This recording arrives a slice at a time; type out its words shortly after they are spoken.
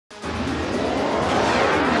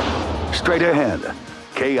Straight ahead,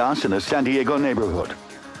 chaos in a San Diego neighborhood.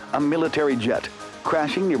 A military jet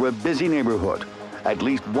crashing near a busy neighborhood. At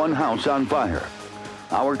least one house on fire.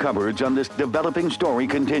 Our coverage on this developing story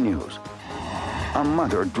continues. A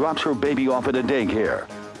mother drops her baby off at a daycare,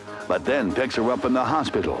 but then picks her up in the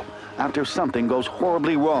hospital after something goes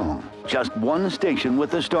horribly wrong. Just one station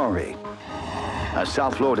with the story. A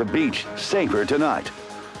South Florida beach safer tonight,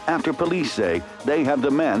 after police say they have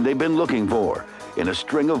the man they've been looking for in a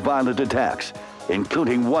string of violent attacks,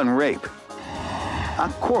 including one rape.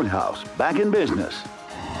 A courthouse back in business.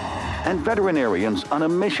 And veterinarians on a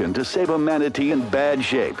mission to save a manatee in bad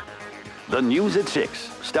shape. The news at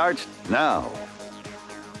 6 starts now.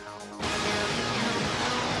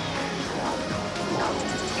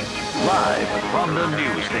 Live from the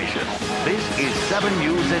news station, this is 7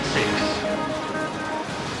 News at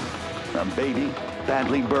 6. A baby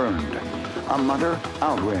badly burned. A mother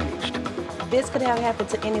outraged. This could have happened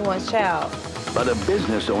to anyone's child. But a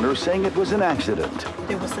business owner saying it was an accident.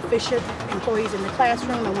 There were sufficient employees in the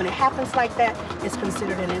classroom, and when it happens like that, it's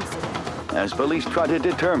considered an incident. As police try to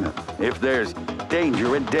determine if there's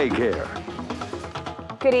danger at daycare.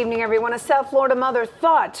 Good evening, everyone. A South Florida mother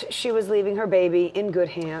thought she was leaving her baby in good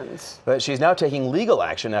hands. But she's now taking legal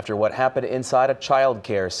action after what happened inside a child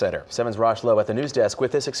care center. 7's Rosh Lowe at the news desk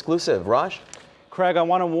with this exclusive. Rosh? Craig, I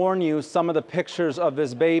want to warn you, some of the pictures of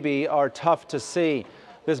this baby are tough to see.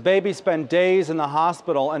 This baby spent days in the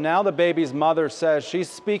hospital, and now the baby's mother says she's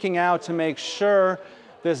speaking out to make sure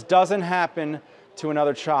this doesn't happen to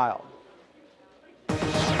another child.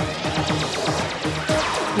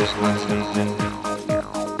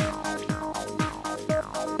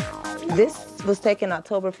 This was taken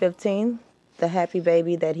October 15th, the happy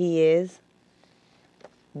baby that he is.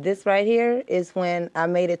 This right here is when I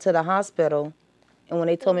made it to the hospital, and when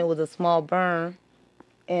they told me it was a small burn,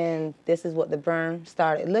 and this is what the burn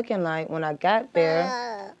started looking like when I got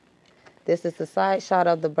there. This is the side shot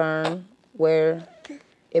of the burn where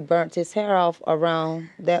it burnt his hair off around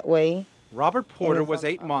that way. Robert Porter was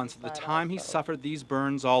 8 months at the time he suffered these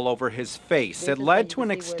burns all over his face. It led to an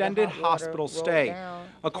extended hospital stay.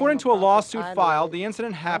 According to a lawsuit filed, the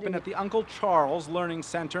incident happened at the Uncle Charles Learning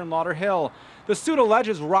Center in Lauderhill. The suit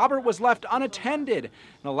alleges Robert was left unattended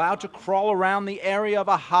and allowed to crawl around the area of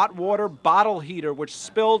a hot water bottle heater which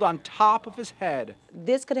spilled on top of his head.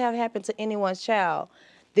 This could have happened to anyone's child.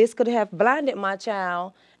 This could have blinded my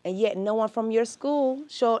child, and yet no one from your school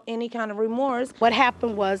showed any kind of remorse. What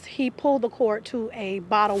happened was he pulled the cord to a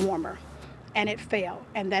bottle warmer, and it fell,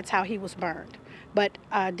 and that's how he was burned. But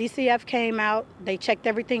DCF came out, they checked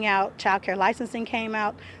everything out, child care licensing came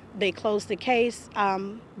out, they closed the case.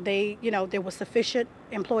 There were sufficient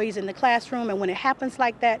employees in the classroom, and when it happens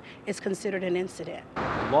like that, it's considered an incident. The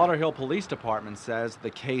Lauderhill Police Department says the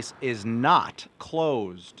case is not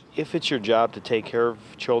closed. If it's your job to take care of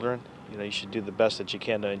children, you should do the best that you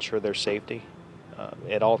can to ensure their safety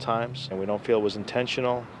at all times. And we don't feel it was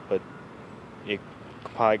intentional, but it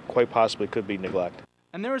quite possibly could be neglect.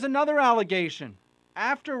 And there is another allegation.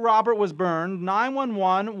 After Robert was burned,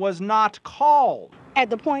 911 was not called. At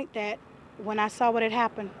the point that when I saw what had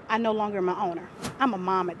happened, I no longer am an owner. I'm a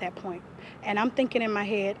mom at that point. And I'm thinking in my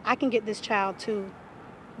head, I can get this child to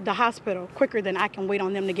the hospital quicker than I can wait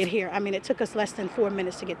on them to get here. I mean, it took us less than 4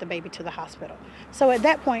 minutes to get the baby to the hospital. So at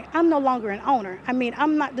that point, I'm no longer an owner. I mean,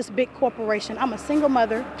 I'm not this big corporation. I'm a single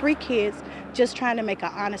mother, 3 kids, just trying to make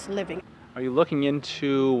an honest living. Are you looking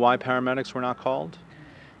into why paramedics were not called?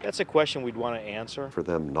 That's a question we'd want to answer. For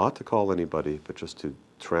them not to call anybody, but just to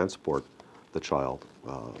transport the child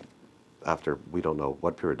after we don't know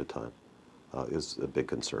what period of time is a big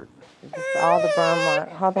concern. This is all the burn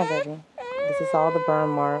marks. Hold on, baby. This is all the burn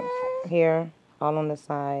marks here, all on the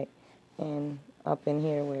side, and up in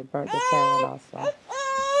here where it burnt his hair also.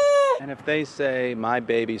 And if they say my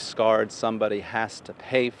baby scarred, somebody has to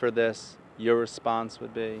pay for this, your response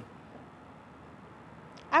would be?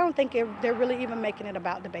 I don't think they're really even making it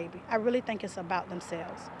about the baby. I really think it's about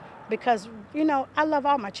themselves because, I love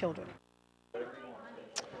all my children.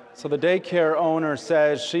 So the daycare owner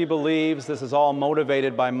says she believes this is all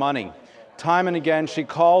motivated by money. Time and again, she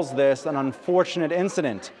calls this an unfortunate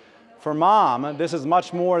incident. For Mom, this is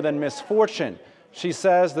much more than misfortune. She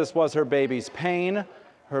says this was her baby's pain,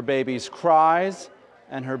 her baby's cries,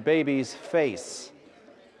 and her baby's face.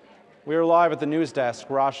 We are live at the news desk.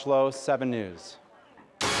 Rosh Lowe, 7 News.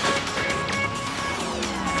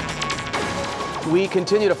 We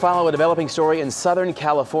continue to follow a developing story in Southern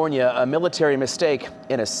California, a military mistake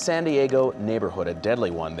in a San Diego neighborhood, a deadly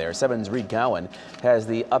one there. 7's Reed Cowan has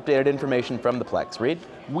the updated information from the Plex. Reed?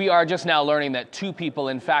 We are just now learning that 2 people,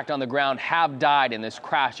 in fact, on the ground have died in this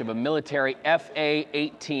crash of a military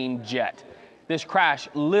FA-18 jet. This crash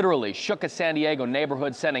literally shook a San Diego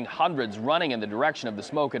neighborhood, sending hundreds running in the direction of the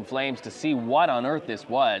smoke and flames to see what on earth this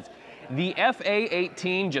was. The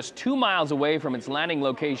FA-18 just 2 miles away from its landing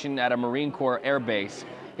location at a Marine Corps air base.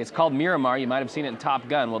 It's called Miramar. You might have seen it in Top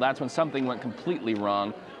Gun. Well, that's when something went completely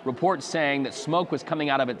wrong. Reports saying that smoke was coming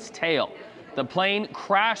out of its tail. The plane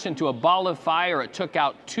crashed into a ball of fire. It took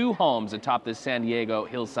out 2 homes atop this San Diego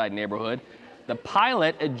hillside neighborhood. The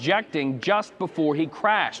pilot ejecting just before he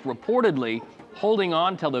crashed, reportedly holding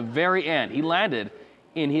on till the very end. He landed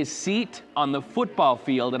in his seat on the football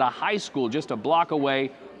field at a high school just a block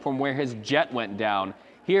away from where his jet went down.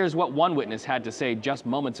 Here's what one witness had to say just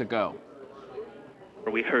moments ago.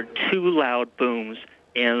 We heard 2 loud booms,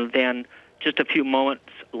 and then just a few moments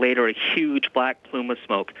later, a huge black plume of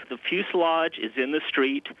smoke. The fuselage is in the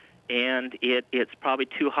street, and it's probably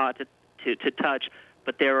too hot to touch,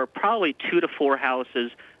 but there are probably 2 to 4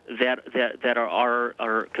 houses that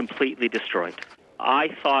are completely destroyed. I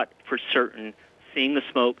thought for certain, seeing the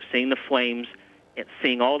smoke, seeing the flames, and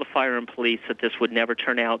seeing all the fire and police, that this would never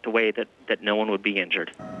turn out the way that no one would be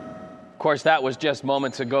injured. Of course, that was just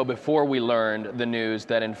moments ago before we learned the news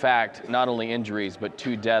that, in fact, not only injuries, but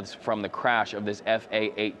 2 deaths from the crash of this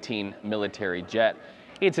FA-18 military jet.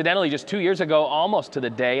 Incidentally, just 2 years ago, almost to the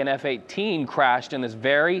day, an F-18 crashed in this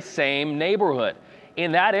very same neighborhood.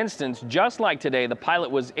 In that instance, just like today, the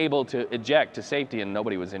pilot was able to eject to safety and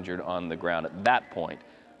nobody was injured on the ground at that point.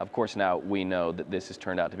 Of course, now we know that this has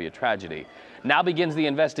turned out to be a tragedy. Now begins the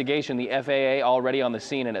investigation. The FAA already on the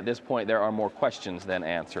scene, and at this point, there are more questions than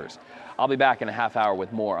answers. I'll be back in a half hour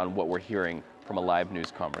with more on what we're hearing from a live news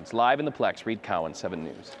conference. Live in the Plex, Reed Cowan, 7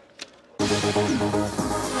 News.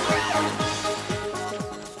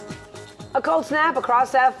 A cold snap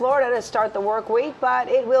across South Florida to start the work week, but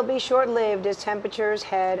it will be short-lived as temperatures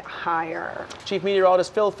head higher. Chief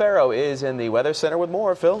Meteorologist Phil Farrow is in the Weather Center with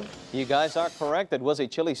more. Phil? You guys are correct. It was a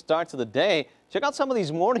chilly start to the day. Check out some of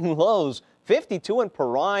these morning lows. 52 in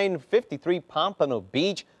Perrine, 53 Pompano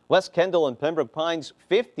Beach, West Kendall and Pembroke Pines,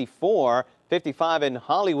 54, 55 in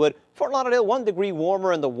Hollywood. Fort Lauderdale, 1 degree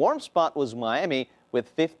warmer, and the warm spot was Miami with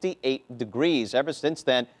 58 degrees. Ever since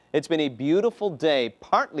then, it's been a beautiful day,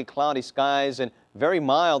 partly cloudy skies and very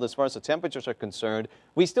mild as far as the temperatures are concerned.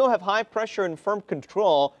 We still have high pressure and firm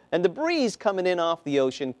control, and the breeze coming in off the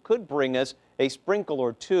ocean could bring us a sprinkle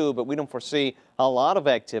or 2, but we don't foresee a lot of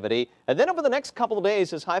activity. And then over the next couple of days,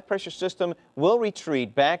 this high pressure system will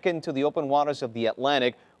retreat back into the open waters of the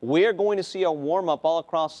Atlantic. We're going to see a warm up all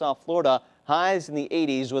across South Florida, highs in the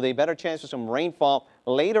 80s with a better chance of some rainfall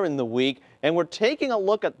later in the week. And we're taking a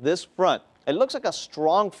look at this front. It looks like a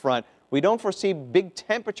strong front. We don't foresee big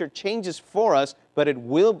temperature changes for us, but it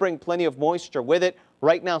will bring plenty of moisture with it.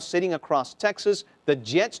 Right now, sitting across Texas, the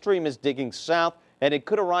jet stream is digging south, and it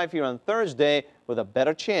could arrive here on Thursday with a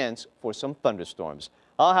better chance for some thunderstorms.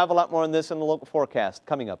 I'll have a lot more on this in the local forecast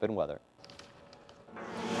coming up in weather.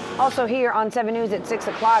 Also here on 7 News at 6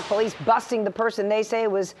 o'clock, police busting the person they say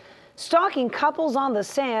was stalking couples on the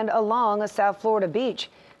sand along a South Florida beach.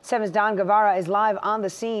 7's Don Guevara is live on the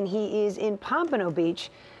scene. He is in Pompano Beach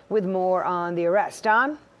with more on the arrest.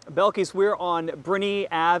 Don? Belkis, we're on Brinney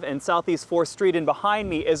Ave and Southeast 4th Street, and behind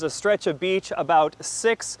me is a stretch of beach about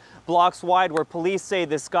 6 blocks wide where police say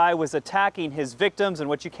this guy was attacking his victims. And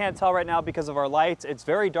what you can't tell right now because of our lights, it's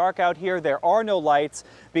very dark out here. There are no lights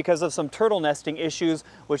because of some turtle nesting issues,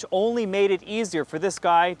 which only made it easier for this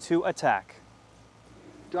guy to attack.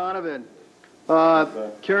 Donovan.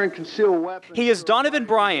 Carrying concealed weapons. He is Donovan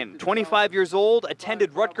Bryan, 25 years old,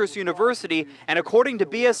 attended Rutgers University, and according to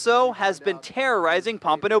BSO, has been terrorizing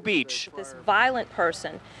Pompano Beach. This violent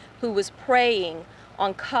person who was preying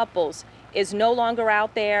on couples is no longer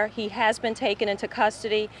out there. He has been taken into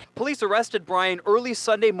custody. Police arrested Bryan early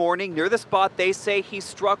Sunday morning near the spot they say he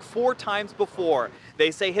struck 4 times before.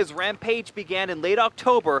 They say his rampage began in late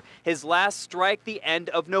October, his last strike the end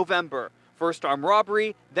of November. First armed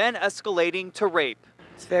robbery, then escalating to rape.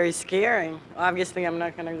 It's very scary. Obviously, I'm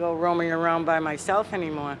not going to go roaming around by myself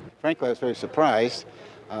anymore. Frankly, I was very surprised.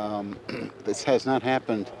 This has not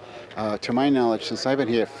happened, to my knowledge, since I've been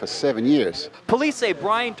here for 7 years. Police say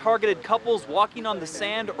Bryan targeted couples walking on the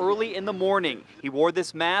sand early in the morning. He wore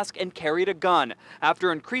this mask and carried a gun.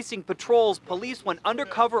 After increasing patrols, police went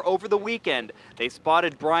undercover over the weekend. They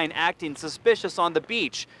spotted Bryan acting suspicious on the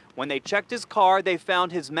beach. When they checked his car, they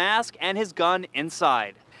found his mask and his gun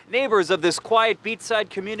inside. Neighbors of this quiet beachside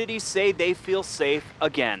community say they feel safe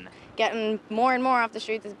again. Getting more and more off the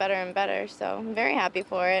streets is better and better, so I'm very happy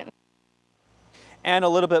for it. And a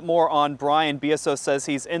little bit more on Brian. BSO says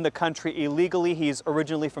he's in the country illegally. He's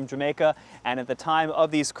originally from Jamaica, and at the time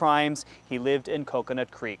of these crimes, he lived in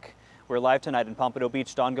Coconut Creek. We're live tonight in Pompano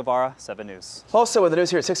Beach. Don Guevara, 7 News. Also with the news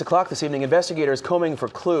here at 6 o'clock this evening, investigators combing for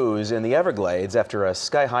clues in the Everglades after a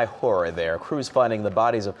sky-high horror there. Crews finding the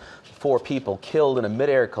bodies of 4 people killed in a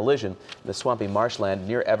mid-air collision in the swampy marshland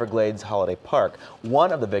near Everglades Holiday Park.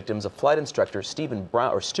 One of the victims, a flight instructor,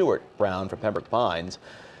 Stuart Brown from Pembroke Pines.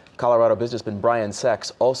 Colorado businessman Brian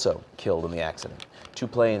Sachs also killed in the accident. 2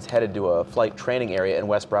 planes headed to a flight training area in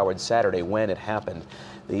West Broward Saturday when it happened.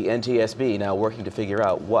 The NTSB now working to figure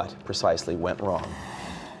out what precisely went wrong.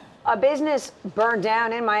 A business burned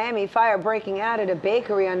down in Miami. Fire breaking out at a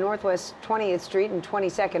bakery on Northwest 20th Street and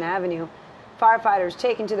 22nd Avenue. Firefighters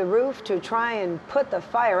taken to the roof to try and put the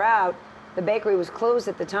fire out. The bakery was closed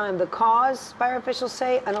at the time. The cause, fire officials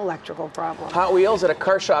say, an electrical problem. Hot wheels at a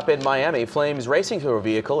car shop in Miami. Flames racing through a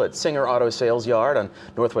vehicle at Singer Auto Sales Yard on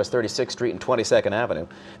Northwest 36th Street and 22nd Avenue.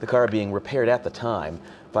 The car being repaired at the time.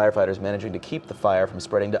 Firefighters managing to keep the fire from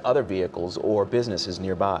spreading to other vehicles or businesses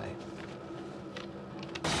nearby.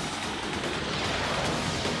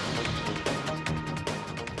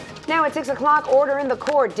 Now at 6 o'clock, order in the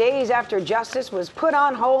court days after justice was put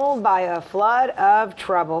on hold by a flood of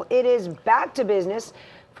trouble. It is back to business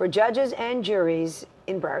for judges and juries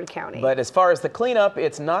in Broward County. But as far as the cleanup,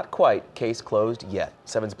 it's not quite case closed yet.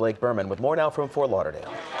 7's Blake Berman with more now from Fort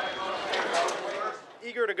Lauderdale.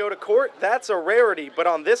 Eager to go to court? That's a rarity, but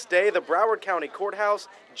on this day, the Broward County Courthouse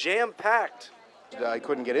jam-packed. I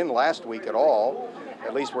couldn't get in last week at all.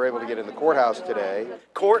 At least we're able to get in the courthouse today.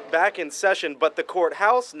 Court back in session, but the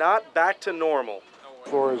courthouse not back to normal.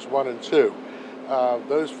 Floors 1 and 2.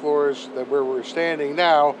 Those floors that where we're standing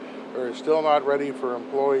now are still not ready for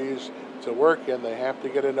employees to work in. They have to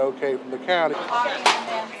get an okay from the county.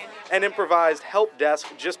 An improvised help desk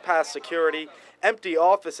just past security, empty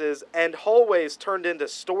offices, and hallways turned into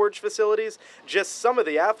storage facilities, just some of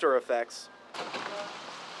the after effects.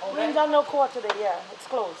 We ain't done no court today, yeah, it's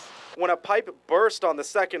closed. When a pipe burst on the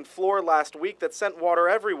 2nd floor last week that sent water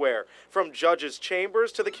everywhere, from judges'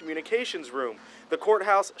 chambers to the communications room. The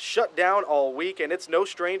courthouse shut down all week, and it's no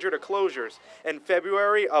stranger to closures. In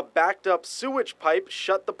February, a backed-up sewage pipe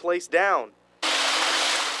shut the place down.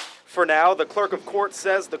 For now, the clerk of court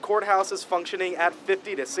says the courthouse is functioning at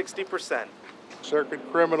 50 to 60%. Circuit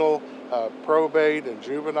criminal, probate, and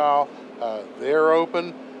juvenile, they're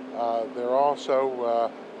open. They're also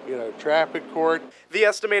traffic court. The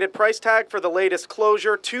estimated price tag for the latest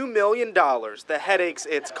closure, $2 million. The headaches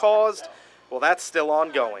it's caused, well, that's still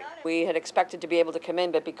ongoing. We had expected to be able to come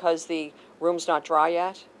in, but because the room's not dry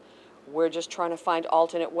yet, we're just trying to find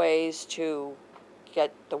alternate ways to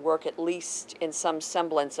get the work at least in some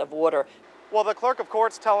semblance of order. Well, the clerk of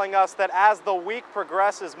court's telling us that as the week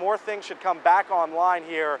progresses, more things should come back online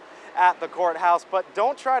here at the courthouse, but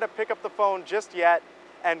don't try to pick up the phone just yet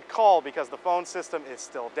and call because the phone system is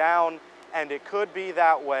still down, and it could be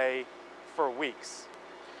that way for weeks.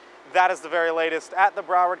 That is the very latest at the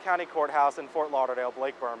Broward County Courthouse in Fort Lauderdale.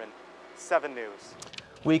 Blake Berman, 7 News.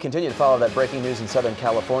 We continue to follow that breaking news in Southern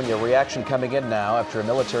California. Reaction coming in now after a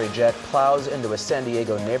military jet plows into a San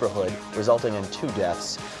Diego neighborhood, resulting in 2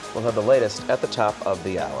 deaths. We'll have the latest at the top of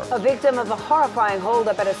the hour. A victim of a horrifying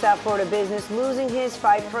holdup at a South Florida business losing his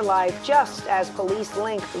fight for life just as police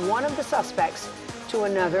linked one of the suspects to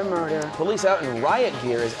another murder. Police out in riot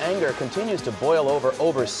gear as anger continues to boil over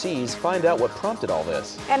overseas. Find out what prompted all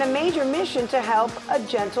this. And a major mission to help a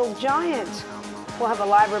gentle giant. We'll have a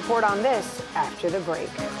live report on this after the break.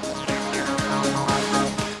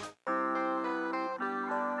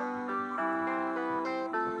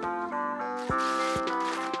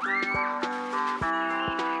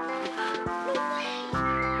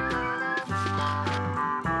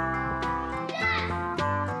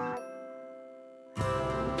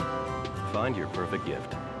 Find your perfect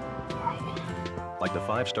gift. Like the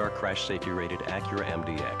 5-star crash safety rated Acura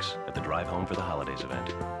MDX at the Drive Home for the Holidays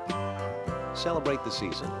event. Celebrate the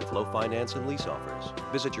season with low finance and lease offers.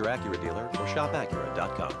 Visit your Acura dealer or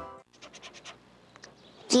shopacura.com.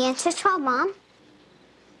 The answer's 12, Mom.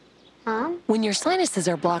 Mom? When your sinuses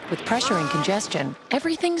are blocked with pressure and congestion,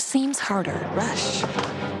 everything seems harder. Rush.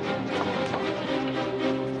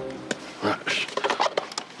 Rush.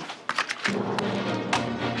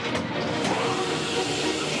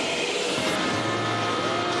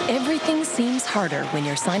 Everything seems harder when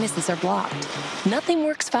your sinuses are blocked. Nothing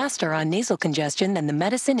works faster on nasal congestion than the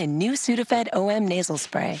medicine in new Sudafed OM nasal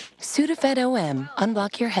spray. Sudafed OM.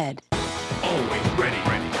 Unblock your head. Always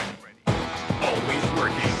ready.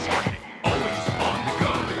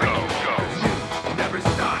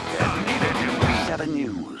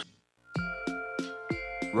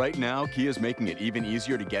 Right now, Kia's making it even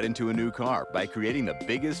easier to get into a new car by creating the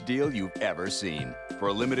biggest deal you've ever seen. For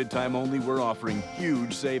a limited time only, we're offering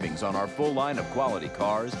huge savings on our full line of quality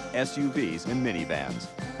cars, SUVs, and minivans,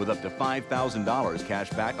 with up to $5,000 cash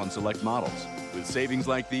back on select models. With savings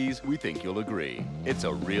like these, we think you'll agree. It's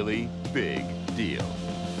a really big deal.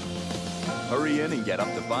 Hurry in and get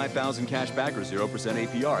up to $5,000 cash back or 0%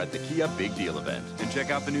 APR at the Kia Big Deal event. And check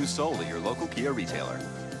out the new Soul at your local Kia retailer.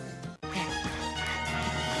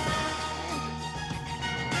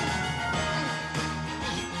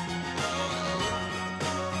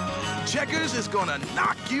 Checkers is gonna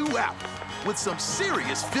knock you out with some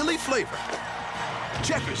serious Philly flavor.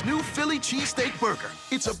 Checkers' new Philly cheesesteak burger.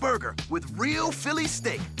 It's a burger with real Philly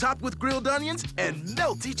steak, topped with grilled onions and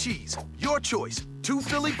melty cheese. Your choice. 2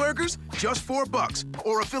 Philly burgers, just $4.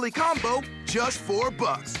 Or a Philly combo, just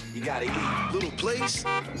 $4. You gotta eat. Little place,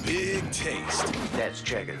 big taste. That's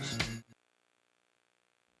Checkers.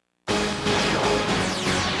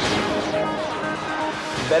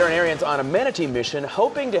 Veterinarians on a manatee mission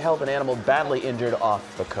hoping to help an animal badly injured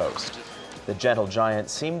off the coast. The gentle giant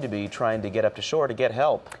seemed to be trying to get up to shore to get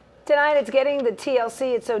help. Tonight, it's getting the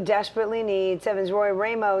TLC it so desperately needs. 7's Roy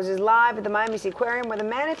Ramos is live at the Miami Seaquarium where the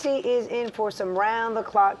manatee is in for some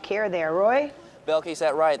round-the-clock care there. Roy? Belkey's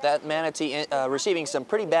that right. That manatee receiving some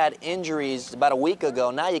pretty bad injuries about a week ago.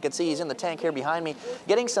 Now you can see he's in the tank here behind me,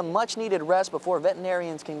 getting some much-needed rest before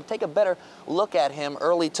veterinarians can take a better look at him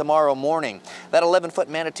early tomorrow morning. That 11-foot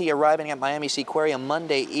manatee arriving at Miami Seaquarium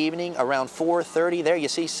Monday evening around 4:30. There you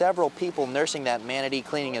see several people nursing that manatee,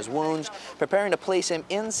 cleaning his wounds, preparing to place him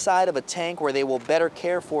inside of a tank where they will better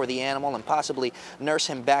care for the animal and possibly nurse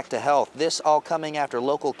him back to health. This all coming after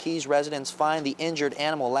local Keys residents find the injured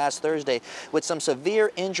animal last Thursday with some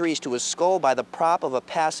severe injuries to his skull by the prop of a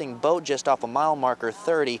passing boat just off of mile marker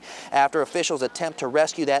 30. After officials attempt to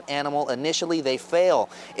rescue that animal, initially they fail.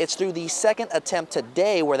 It's through the second attempt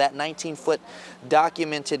today where that 19-foot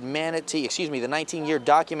documented manatee, the 19-year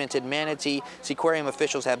documented manatee Seaquarium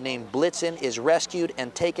officials have named Blitzen is rescued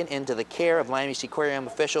and taken into the care of Miami Seaquarium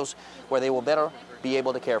officials where they will better be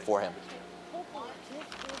able to care for him.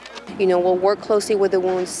 You know, we'll work closely with the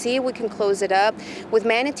wound, see if we can close it up. With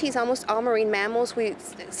manatees, almost all marine mammals, we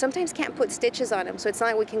sometimes can't put stitches on them, so it's not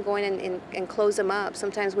like we can go in and close them up.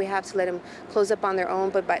 Sometimes we have to let them close up on their own,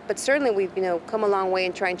 but certainly we've come a long way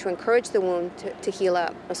in trying to encourage the wound to heal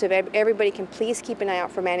up. So if everybody can please keep an eye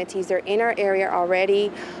out for manatees. They're in our area already.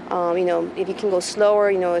 If you can go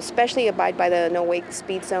slower, especially abide by the no-wake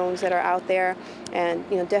speed zones that are out there. And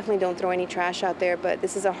definitely don't throw any trash out there. But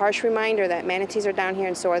this is a harsh reminder that manatees are down here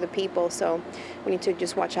and so are the people. So we need to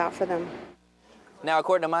just watch out for them. Now,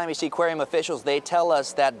 according to Miami Seaquarium officials, they tell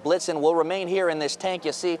us that Blitzen will remain here in this tank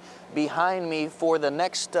you see behind me for the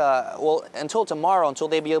next, until tomorrow, until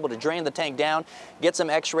they be able to drain the tank down, get some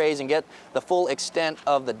x-rays, and get the full extent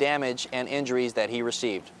of the damage and injuries that he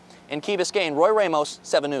received. In Key Biscayne, Roy Ramos,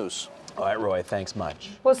 7 News. All right, Roy, thanks much.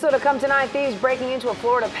 Well, still to come tonight, thieves breaking into a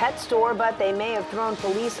Florida pet store, but they may have thrown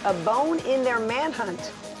police a bone in their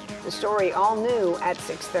manhunt. The story all new at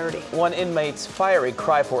 6:30. One inmate's fiery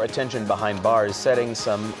cry for attention behind bars, setting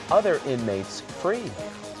some other inmates free.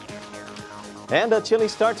 And a chilly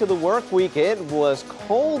start to the work week. It was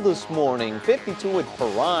cold this morning, 52 at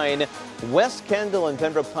Perrine, West Kendall and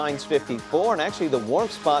Pembroke Pines 54, and actually the warm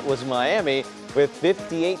spot was Miami with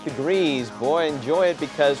 58 degrees. Boy, enjoy it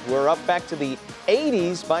because we're up back to the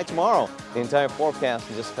 80s by tomorrow. The entire forecast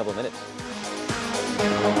in just a couple of minutes.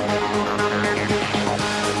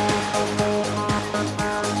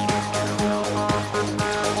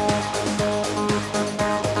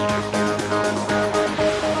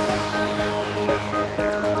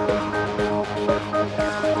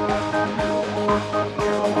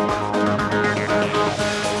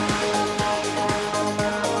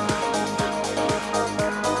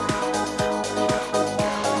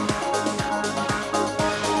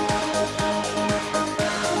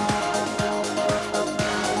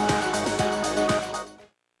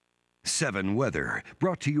 Weather,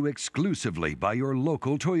 brought to you exclusively by your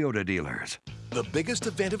local Toyota dealers. The biggest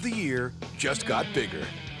event of the year just got bigger.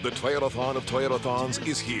 The Toyotathon of Toyotathons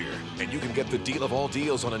is here, and you can get the deal of all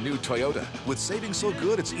deals on a new Toyota. With savings so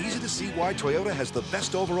good, it's easy to see why Toyota has the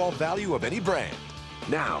best overall value of any brand.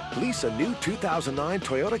 Now, lease a new 2009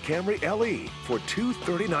 Toyota Camry LE for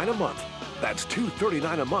 $239 a month. That's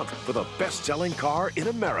 $239 a month for the best-selling car in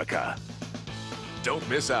America. Don't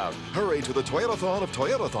miss out. Hurry to the Toyotathon of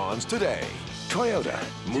Toyotathons today. Toyota,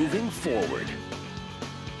 moving forward.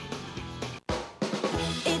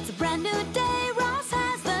 It's a brand new day. Ross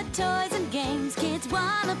has the toys and games kids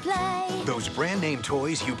want to play. Those brand name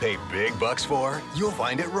toys you pay big bucks for, you'll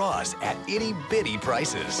find at Ross at itty bitty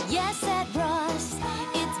prices. Yes, at Ross,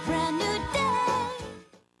 it's brand new day.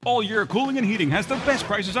 All year, Cooling and Heating has the best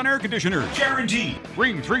prices on air conditioners. Guaranteed.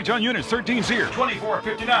 Rheem 3-ton units, 13 SEER,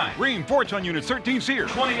 $24.59. Rheem 4-ton units, 13 SEER,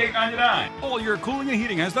 $28.99. All year, Cooling and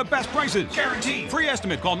Heating has the best prices. Guaranteed. Free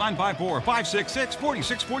estimate. Call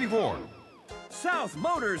 954-566-4644. South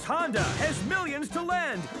Motors Honda has millions to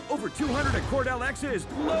lend. Over 200 Accord LXs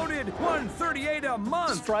loaded, $138 a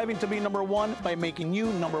month. Striving to be number one by making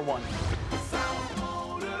you number one. South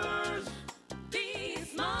Motors. Be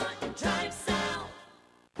smart, drive south.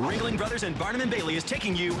 Ringling Brothers and Barnum & Bailey is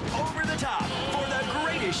taking you over the top for the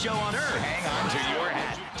greatest show on earth. Hang on to your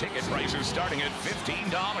hat. Ticket prices starting at $15.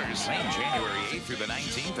 January 8th through the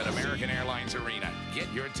 19th at American Airlines Arena.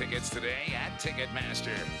 Get your tickets today at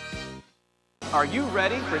Ticketmaster. Are you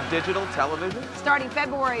ready for digital television? Starting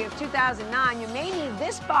February of 2009, you may need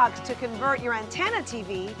this box to convert your antenna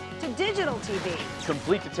TV to digital TV.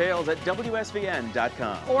 Complete details at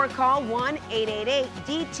WSVN.com. Or call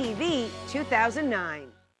 1-888-DTV-2009.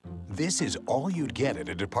 This is all you'd get at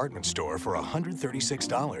a department store for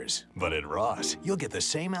 $136. But at Ross, you'll get the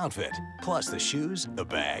same outfit, plus the shoes, the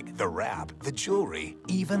bag, the wrap, the jewelry,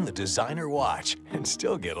 even the designer watch, and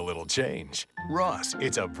still get a little change. Ross,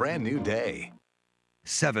 it's a brand new day.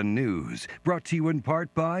 7 News, brought to you in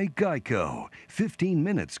part by Geico. 15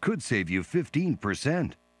 minutes could save you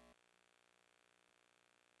 15%.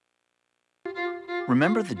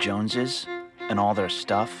 Remember the Joneses and all their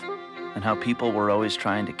stuff? And how people were always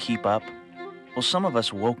trying to keep up? Well, some of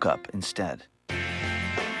us woke up instead.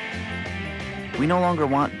 We no longer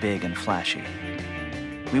want big and flashy.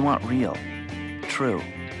 We want real, true,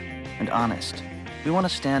 and honest. We want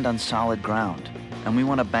to stand on solid ground, and we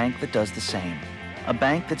want a bank that does the same. A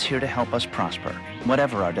bank that's here to help us prosper,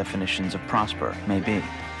 whatever our definitions of prosper may be.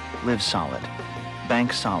 Live solid.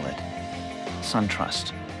 Bank solid.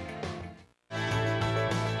 SunTrust.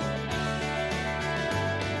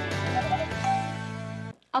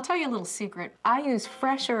 I'll tell you a little secret. I use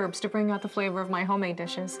fresh herbs to bring out the flavor of my homemade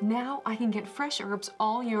dishes. Now I can get fresh herbs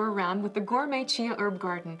all year round with the Gourmet Chia Herb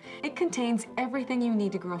Garden. It contains everything you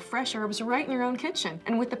need to grow fresh herbs right in your own kitchen.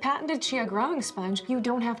 And with the patented Chia growing sponge, you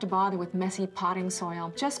don't have to bother with messy potting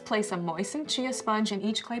soil. Just place a moistened Chia sponge in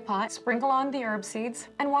each clay pot, sprinkle on the herb seeds,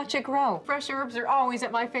 and watch it grow. Fresh herbs are always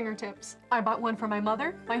at my fingertips. I bought one for my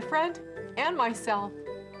mother, my friend, and myself.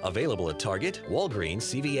 Available at Target, Walgreens,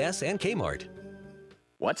 CVS, and Kmart.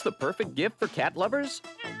 What's the perfect gift for cat lovers?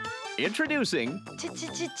 Introducing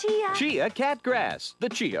Chia. Chia Cat Grass, the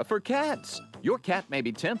chia for cats. Your cat may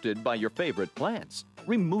be tempted by your favorite plants.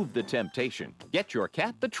 Remove the temptation. Get your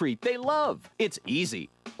cat the treat they love. It's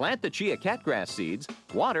easy. Plant the Chia Cat Grass seeds,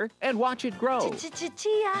 water, and watch it grow.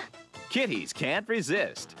 Chia. Kitties can't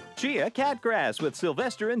resist. Chia Cat Grass with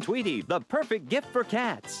Sylvester and Tweety, the perfect gift for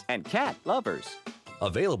cats and cat lovers.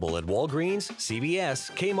 Available at Walgreens,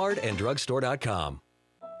 CVS, Kmart, and drugstore.com.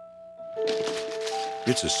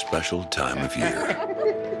 It's a special time of year.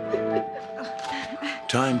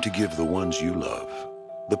 Time to give the ones you love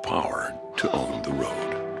the power to own the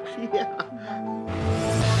road.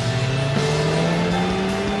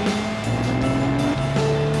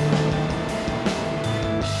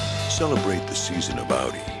 Celebrate the season of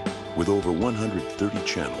Audi with over 130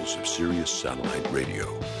 channels of Sirius satellite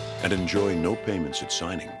radio and enjoy no payments at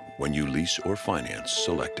signing when you lease or finance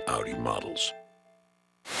select Audi models.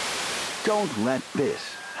 Don't let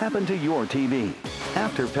this happen to your TV.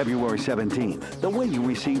 After February 17th, the way you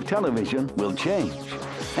receive television will change.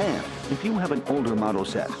 And if you have an older model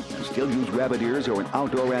set and still use rabbit ears or an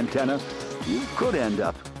outdoor antenna, you could end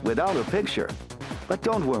up without a picture. But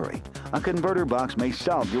don't worry, a converter box may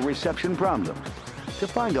solve your reception problems. To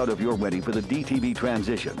find out if you're ready for the DTV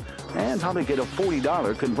transition and how to get a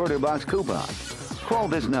 $40 converter box coupon, call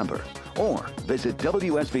this number or visit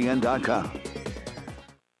WSVN.com.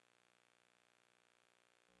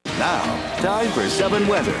 Now, time for 7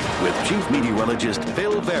 weather with Chief Meteorologist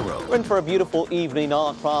Phil Varro. We're in for a beautiful evening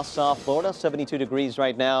all across South Florida. 72 degrees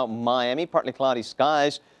right now. Miami, partly cloudy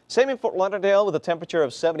skies. Same in Fort Lauderdale with a temperature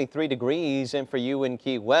of 73 degrees. And for you in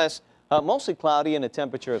Key West, mostly cloudy and a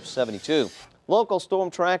temperature of 72. Local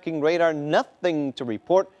storm tracking radar, nothing to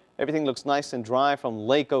report. Everything looks nice and dry from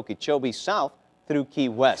Lake Okeechobee south through Key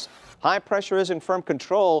West. High pressure is in firm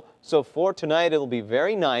control, so for tonight it'll be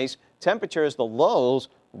very nice. Temperatures, the lows,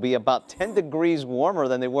 will be about 10 degrees warmer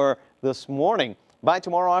than they were this morning. By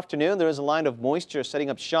tomorrow afternoon, there is a line of moisture setting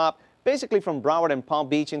up shop, basically from Broward and Palm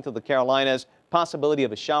Beach into the Carolinas. Possibility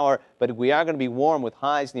of a shower, but we are going to be warm with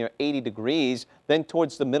highs near 80 degrees. Then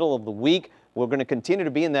towards the middle of the week, We're going to continue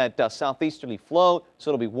to be in that southeasterly flow,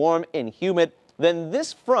 so it'll be warm and humid. Then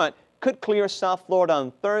this front could clear South Florida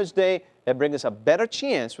on Thursday and bring us a better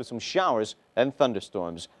chance for some showers and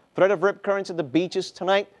thunderstorms. Threat of rip currents at the beaches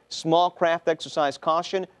tonight. Small craft exercise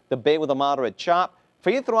caution. The bay with a moderate chop. For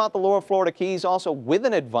you throughout the lower Florida Keys, also with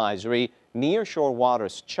an advisory, near shore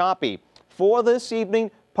waters choppy. For this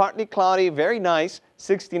evening, partly cloudy, very nice.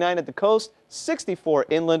 69 at the coast, 64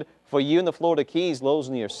 inland. For you in the Florida Keys, lows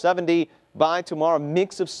near 70. By tomorrow,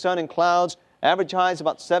 mix of sun and clouds. Average highs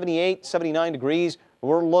about 78, 79 degrees.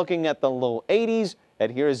 We're looking at the low 80s.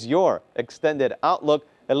 And here's your extended outlook.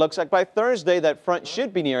 It looks like by Thursday that front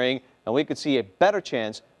should be nearing, and we could see a better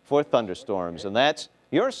chance for thunderstorms. And that's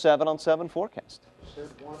your 7-on-7 forecast.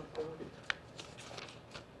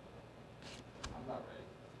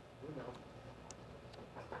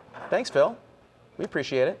 Thanks, Phil. We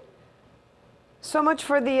appreciate it. So much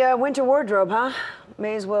for the winter wardrobe, huh?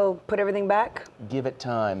 May as well put everything back. Give it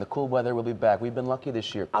time. The cool weather will be back. We've been lucky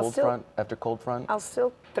this year. Cold front after cold front. I'll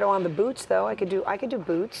still throw on the boots, though. I could do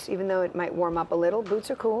boots, even though it might warm up a little. Boots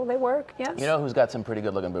are cool. They work. Yes. You know who's got some pretty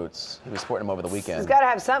good-looking boots? He was sporting them over the weekend. He's got to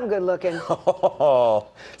have something good looking. Oh,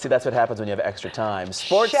 see, that's what happens when you have extra time.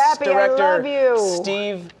 Sports Shappy, director I love you.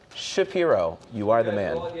 Steve Shapiro, you are the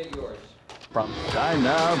man. Time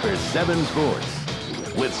now for 7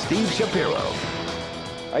 Sports with Steve Shapiro.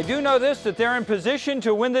 I do know this, that they're in position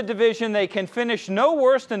to win the division. They can finish no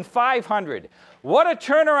worse than 500. What a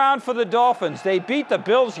turnaround for the Dolphins. They beat the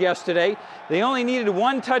Bills yesterday. They only needed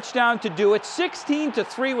 1 touchdown to do it.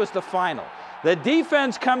 16-3 was the final. The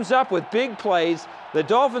defense comes up with big plays. The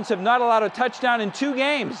Dolphins have not allowed a touchdown in 2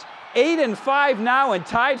 games. 8-5 now and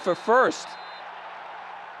tied for first.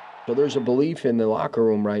 So there's a belief in the locker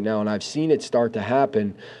room right now, and I've seen it start to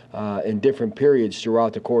happen in different periods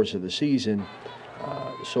throughout the course of the season.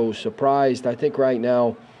 So surprised, I think right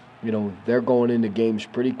now, you know, they're going into games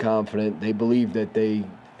pretty confident. They believe that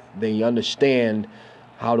they understand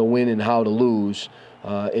how to win and how to lose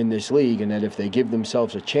in this league, and that if they give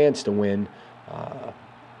themselves a chance to win,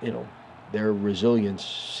 you know, their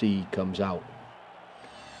resiliency comes out.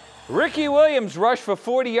 Ricky Williams rushed for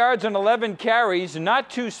 40 yards on 11 carries. Not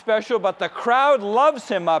too special, but the crowd loves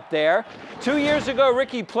him up there. 2 years ago,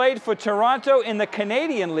 Ricky played for Toronto in the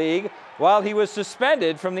Canadian League while he was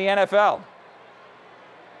suspended from the NFL.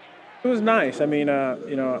 It was nice. I mean,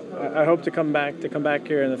 you know, I hope to come back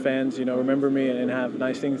here, and the fans, you know, remember me and have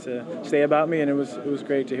nice things to say about me. And it was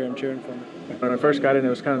great to hear them cheering for me. When I first got in, it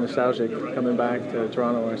was kind of nostalgic coming back to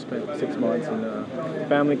Toronto, where I spent 6 months, and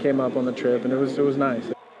family came up on the trip, and it was nice.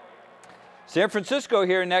 San Francisco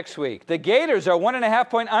here next week. The Gators are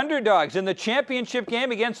 1.5-point underdogs in the championship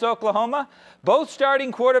game against Oklahoma. Both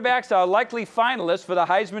starting quarterbacks are likely finalists for the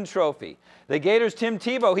Heisman Trophy. The Gators' Tim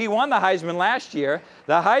Tebow, he won the Heisman last year.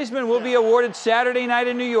 The Heisman will be awarded Saturday night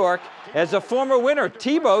in New York. As a former winner,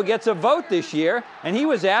 Tebow gets a vote this year, and he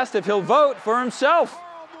was asked if he'll vote for himself.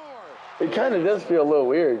 It kind of does feel a little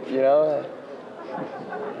weird, you know?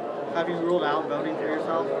 Have you ruled out voting for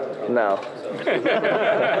yourself? No.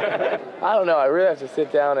 I don't know. I really have to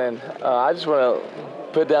sit down and I just want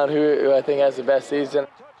to put down who I think has the best season.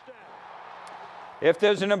 If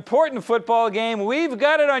there's an important football game, we've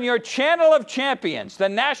got it on your Channel of Champions, the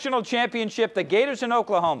national championship, the Gators in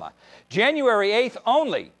Oklahoma. January 8th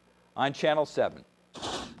only on Channel 7.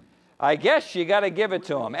 I guess you got to give it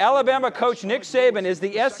to him. Alabama coach Nick Saban is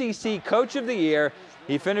the SEC Coach of the Year.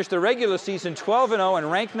 He finished the regular season 12-0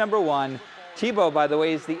 and ranked #1. Tebow, by the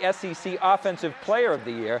way, is the SEC Offensive Player of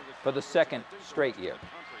the Year for the 2nd straight year.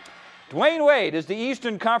 Dwayne Wade is the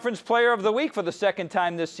Eastern Conference Player of the Week for the 2nd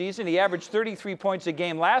time this season. He averaged 33 points a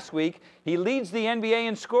game last week. He leads the NBA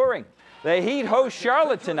in scoring. The Heat host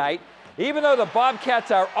Charlotte tonight. Even though the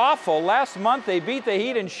Bobcats are awful, last month they beat the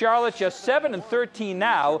Heat in Charlotte just 7-13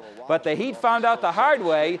 now, but the Heat found out the hard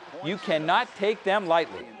way, you cannot take them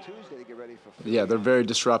lightly. Yeah, they're very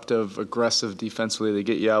disruptive, aggressive defensively. They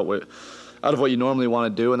get you out of what you normally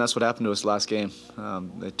want to do, and that's what happened to us last game.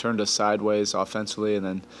 They turned us sideways offensively and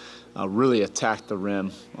then really attacked the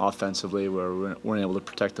rim offensively, where we weren't able to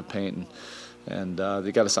protect the paint, and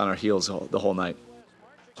they got us on our heels the whole night.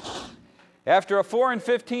 After a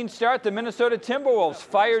 4-15 start, the Minnesota Timberwolves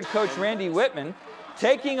fired coach Randy Whitman.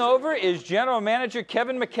 Taking over is general manager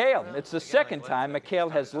Kevin McHale. It's the 2nd time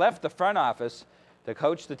McHale has left the front office to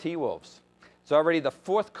coach the T-Wolves. It's already the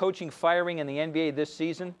 4th coaching firing in the NBA this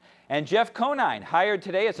season. And Jeff Conine hired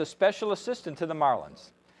today as a special assistant to the Marlins.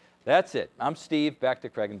 That's it. I'm Steve. Back to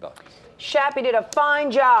Craig and Bill. Shappy did a fine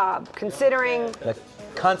job considering... A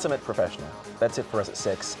consummate professional. That's it for us at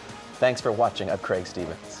 6. Thanks for watching. I'm Craig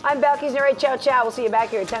Stevens. I'm Val Keesner. Ciao, ciao. We'll see you back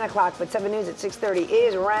here at 10 o'clock, but 7 News at 6:30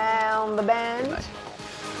 is Round the Bend. Good night.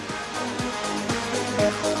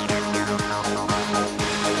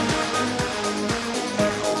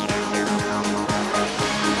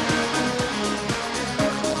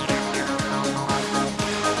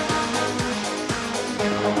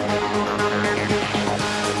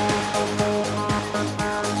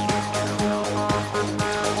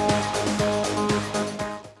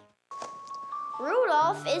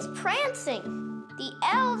 Rudolph is prancing. The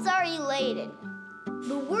elves are elated.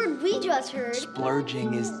 The word we just heard,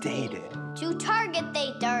 splurging, is dated. To Target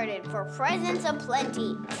they darted for presents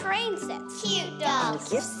aplenty. Train sets, cute dolls,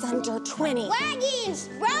 gifts under 20, wagons,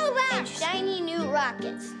 robots, and shiny new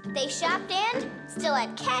rockets. They shopped and still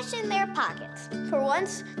had cash in their pockets. For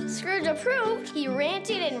once, Scrooge approved. He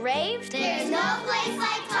ranted and raved. There's no place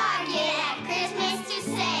like Target at Christmas to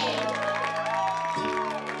save.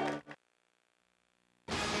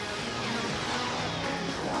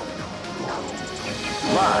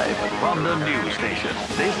 Live from the news station,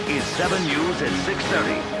 this is 7 News at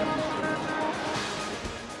 6:30.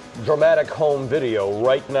 Dramatic home video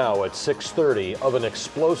right now at 6:30 of an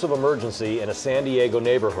explosive emergency in a San Diego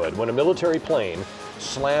neighborhood when a military plane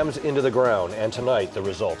slams into the ground, and tonight the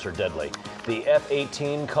results are deadly. The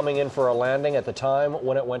F-18 coming in for a landing at the time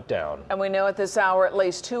when it went down. And we know at this hour at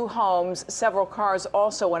least 2 homes, several cars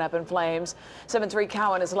also went up in flames. 7-3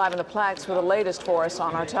 Cowan is live in the Plex with the latest for us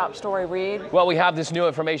on our top story. Reed. Well, we have this new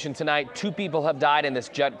information tonight. 2 people have died in this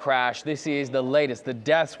jet crash. This is the latest. The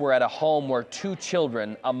deaths were at a home where 2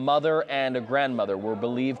 children, a mother and a grandmother, were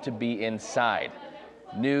believed to be inside.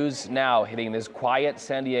 News now hitting this quiet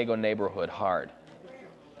San Diego neighborhood hard.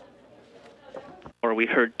 Or we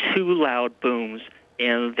heard 2 loud booms,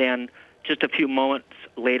 and then just a few moments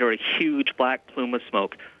later, a huge black plume of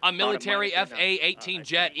smoke. A military FA-18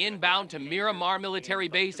 jet inbound to Miramar Military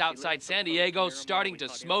Base outside San Diego, starting to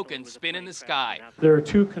smoke and spin in the sky. There are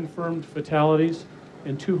 2 confirmed fatalities,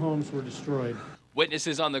 and 2 homes were destroyed.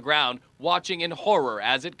 Witnesses on the ground watching in horror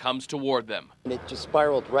as it comes toward them. And it just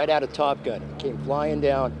spiraled right out of Top Gun. It came flying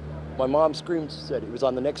down. My mom screamed, said it was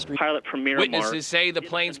on the next street. Pilot from Miramar. Witnesses say the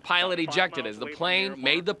plane's pilot ejected as the plane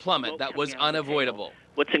made the plummet that was unavoidable.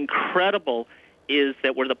 What's incredible is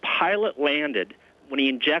that where the pilot landed when he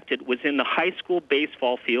injected was in the high school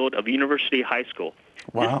baseball field of University High School.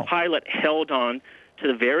 Wow. This pilot held on to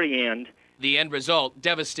the very end. The end result,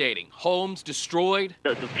 devastating. Homes destroyed.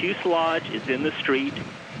 The fuselage is in the street,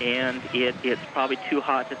 and it's probably too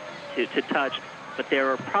hot to touch. But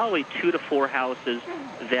there are probably 2 to 4 houses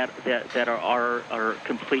that are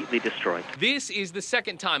completely destroyed. This is the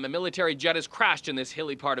second time a military jet has crashed in this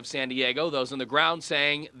hilly part of San Diego. Those on the ground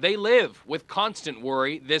saying they live with constant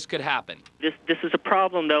worry this could happen. This is a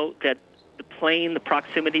problem, though, that the plane, the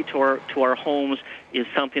proximity to our homes is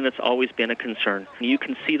something that's always been a concern. You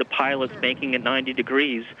can see the pilots banking at 90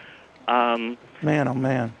 degrees. Man, oh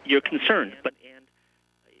man. You're concerned, but.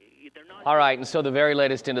 All right, and so the very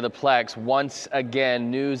latest into the Plex. Once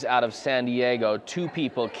again, news out of San Diego. 2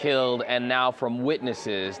 people killed, and now from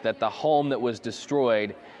witnesses that the home that was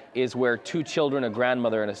destroyed is where 2 children, a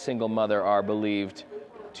grandmother and a single mother, are believed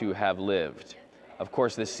to have lived. Of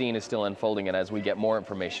course, this scene is still unfolding, and as we get more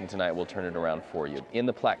information tonight, we'll turn it around for you. In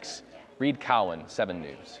the Plex, Reed Cowan, 7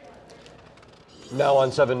 News. Now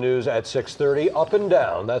on 7 News at 6:30, up and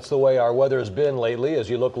down. That's the way our weather's been lately as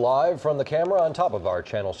you look live from the camera on top of our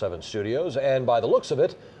Channel 7 studios. And by the looks of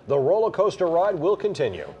it, the roller coaster ride will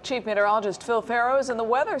continue. Chief Meteorologist Phil Farrow is in the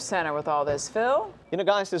Weather Center with all this. Phil? You know,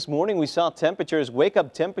 guys, this morning we saw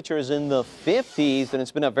wake-up temperatures in the 50s, and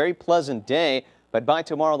it's been a very pleasant day. But by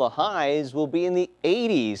tomorrow, the highs will be in the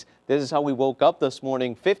 80s. This is how we woke up this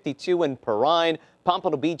morning. 52 in Perrine,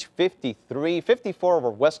 Pompano Beach 53, 54 over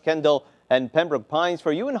West Kendall and Pembroke Pines.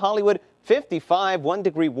 For you in Hollywood, 55, 1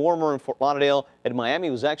 degree warmer in Fort Lauderdale, and Miami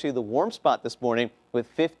was actually the warm spot this morning with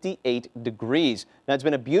 58 degrees. Now, it's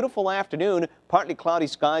been a beautiful afternoon, partly cloudy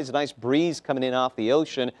skies, a nice breeze coming in off the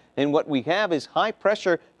ocean, and what we have is high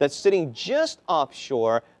pressure that's sitting just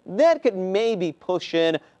offshore. That could maybe push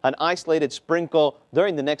in an isolated sprinkle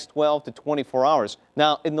during the next 12 to 24 hours.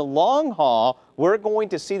 Now, in the long haul, we're going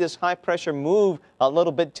to see this high pressure move a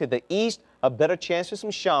little bit to the east, a better chance for some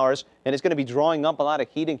showers, and it's going to be drawing up a lot of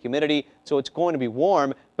heat and humidity, so it's going to be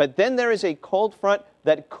warm. But then there is a cold front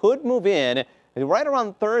that could move in right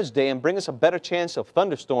around Thursday and bring us a better chance of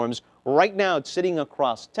thunderstorms. Right now, it's sitting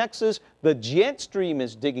across Texas. The jet stream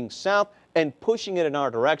is digging south and pushing it in our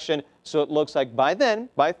direction, so it looks like by then,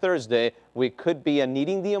 by Thursday, we could be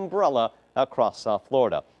needing the umbrella across South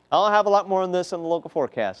Florida. I'll have a lot more on this in the local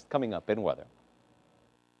forecast coming up in weather.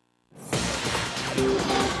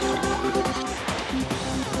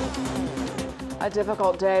 A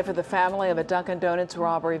difficult day for the family of a Dunkin' Donuts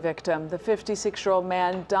robbery victim. The 56-year-old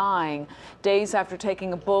man dying days after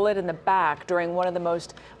taking a bullet in the back during one of the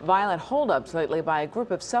most violent holdups lately by a group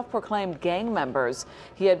of self-proclaimed gang members.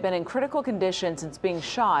 He had been in critical condition since being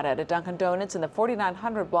shot at a Dunkin' Donuts in the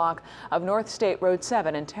 4900 block of North State Road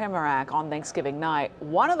 7 in Tamarack on Thanksgiving night.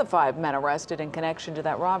 One of the 5 men arrested in connection to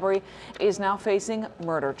that robbery is now facing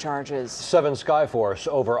murder charges. 7 Skyforce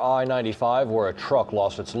over I-95 where a truck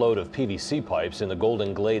lost its load of PVC pipes in the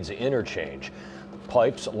Golden Glades interchange.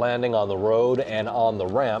 Pipes landing on the road and on the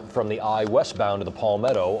ramp from the I westbound to the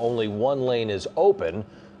Palmetto. Only one lane is open.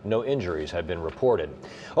 No injuries have been reported.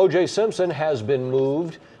 O.J. Simpson has been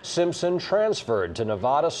moved. Simpson transferred to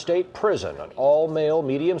Nevada State Prison, an all-male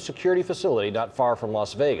medium security facility not far from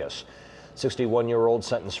Las Vegas. 61-year-old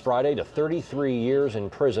sentenced Friday to 33 years in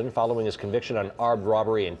prison following his conviction on armed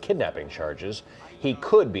robbery and kidnapping charges. He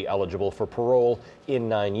could be eligible for parole in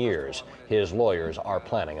 9 years. His lawyers are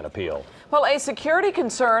planning an appeal. Well, a security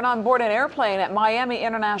concern on board an airplane at Miami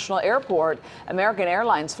International Airport. American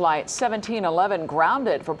Airlines Flight 1711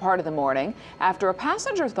 grounded for part of the morning after a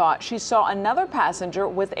passenger thought she saw another passenger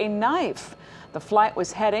with a knife. The flight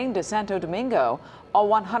was heading to Santo Domingo. All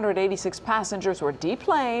 186 passengers were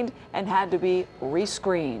deplaned and had to be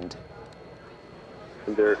rescreened.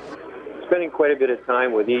 They're spending quite a bit of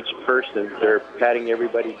time with each person. They're patting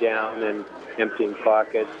everybody down and emptying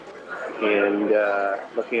pockets and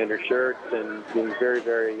looking under shirts and being very,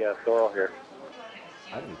 very thorough here.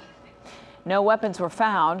 No weapons were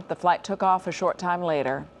found. The flight took off a short time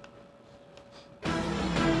later.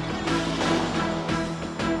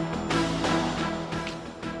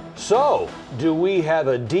 So, do we have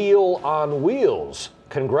a deal on wheels?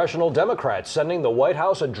 Congressional Democrats sending the White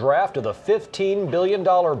House a draft of the $15 billion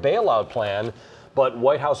bailout plan, but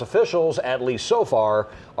White House officials, at least so far,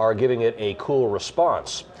 are giving it a cool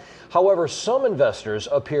response. However, some investors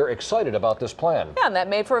appear excited about this plan. Yeah, and that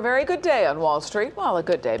made for a very good day on Wall Street. Well, a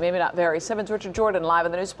good day, maybe not very. 7's Richard Jordan live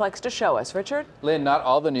in the Newsplex to show us. Richard? Lynn, not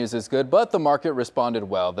all the news is good, but the market responded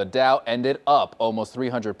well. The Dow ended up almost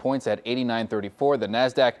 300 points at 89.34. The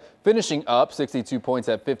Nasdaq finishing up 62 points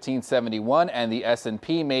at 1571, and the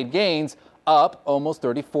S&P made gains up almost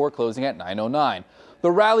 34, closing at 909.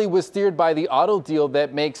 The rally was steered by the auto deal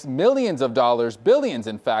that makes millions of dollars, billions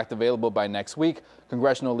in fact, available by next week.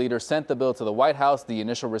 Congressional leaders sent the bill to the White House. The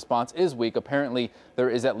initial response is weak. Apparently, there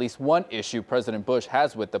is at least one issue President Bush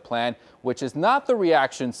has with the plan, which is not the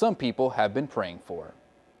reaction some people have been praying for.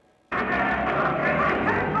 3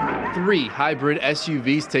 hybrid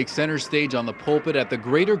SUVs take center stage on the pulpit at the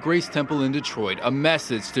Greater Grace Temple in Detroit, a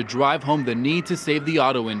message to drive home the need to save the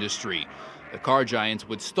auto industry. The car giants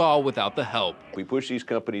would stall without the help. If we push these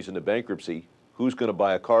companies into bankruptcy, who's going to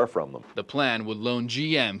buy a car from them? The plan would loan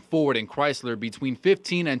GM, Ford, and Chrysler between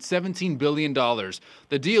 $15 and $17 billion.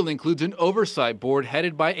 The deal includes an oversight board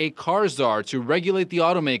headed by a car czar to regulate the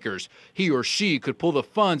automakers. He or she could pull the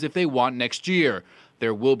funds if they want next year.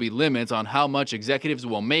 There will be limits on how much executives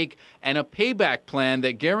will make and a payback plan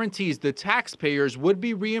that guarantees the taxpayers would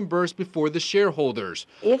be reimbursed before the shareholders.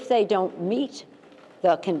 If they don't meet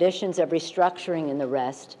the conditions of restructuring and the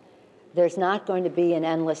rest, there's not going to be an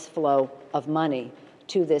endless flow of money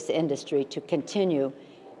to this industry to continue,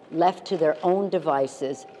 left to their own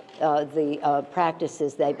devices, the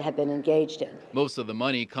practices they have been engaged in. Most of the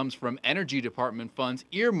money comes from Energy Department funds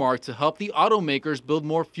earmarked to help the automakers build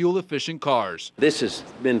more fuel-efficient cars. This has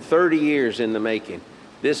been 30 years in the making.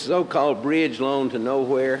 This so-called bridge loan to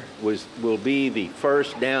nowhere will be the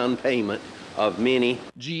first down payment of many.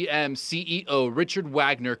 GM CEO Richard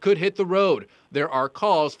Wagner could hit the road. There are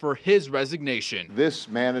calls for his resignation. This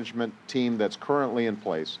management team that's currently in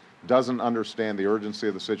place doesn't understand the urgency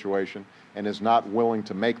of the situation and is not willing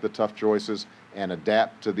to make the tough choices and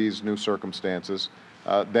adapt to these new circumstances,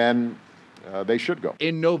 then they should go.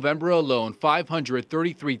 In November alone,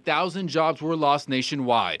 533,000 jobs were lost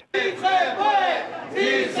nationwide.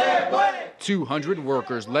 200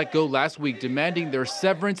 workers let go last week demanding their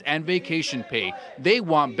severance and vacation pay. They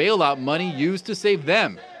want bailout money used to save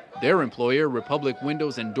them. Their employer, Republic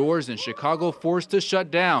Windows and Doors in Chicago, forced to shut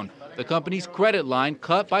down. The company's credit line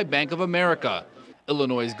cut by Bank of America.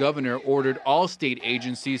 Illinois' governor ordered all state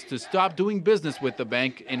agencies to stop doing business with the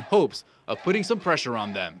bank in hopes of putting some pressure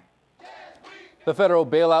on them. The federal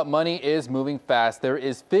bailout money is moving fast. There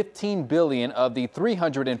is $15 billion of the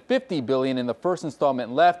 $350 billion in the first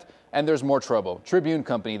installment left, and there's more trouble. Tribune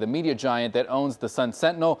Company, the media giant that owns the Sun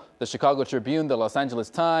Sentinel, the Chicago Tribune, the Los Angeles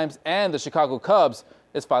Times, and the Chicago Cubs,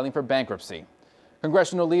 is filing for bankruptcy.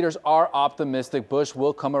 Congressional leaders are optimistic Bush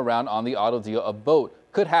will come around on the auto deal. A vote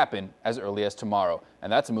could happen as early as tomorrow,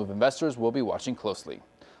 and that's a move investors will be watching closely.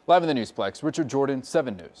 Live in the Newsplex, Richard Jordan,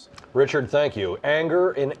 7 News. Richard, thank you.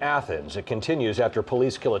 Anger in Athens. It continues after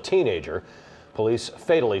police kill a teenager. Police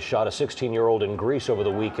fatally shot a 16-year-old in Greece over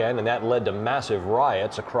the weekend, and that led to massive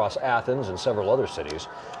riots across Athens and several other cities.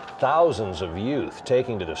 Thousands of youth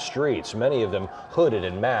taking to the streets, many of them hooded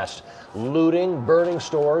and masked, looting, burning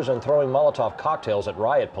stores, and throwing Molotov cocktails at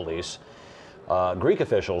riot police. Greek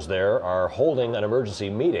officials there are holding an emergency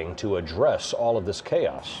meeting to address all of this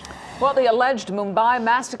chaos. Well, the alleged Mumbai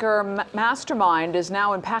massacre mastermind is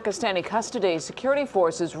now in Pakistani custody. Security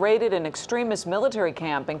forces raided an extremist military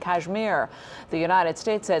camp in Kashmir. The United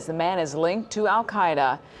States says the man is linked to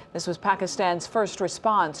al-Qaeda. This was Pakistan's first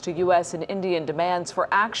response to U.S. and Indian demands for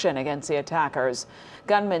action against the attackers.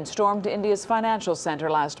 Gunmen stormed India's financial center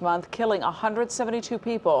last month, killing 172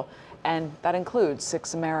 people, and that includes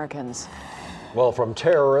 6 Americans. Well, from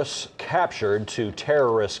terrorists captured to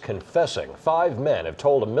terrorists confessing, 5 men have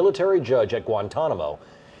told a military judge at Guantanamo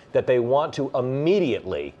that they want to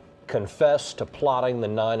immediately confess to plotting the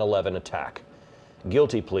 9/11 attack.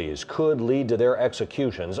 Guilty pleas could lead to their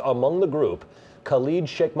executions. Among the group, Khalid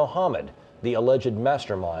Sheikh Mohammed, the alleged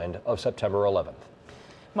mastermind of September 11th.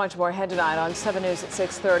 Much more ahead tonight on 7 News at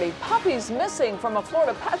 6:30. Puppies missing from a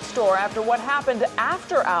Florida pet store after what happened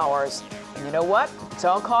after hours. And you know what? It's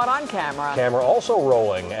all caught on camera. Camera also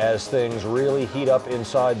rolling as things really heat up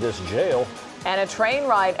inside this jail. And a train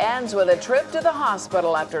ride ends with a trip to the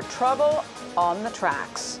hospital after trouble on the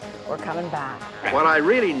tracks. We're coming back. What I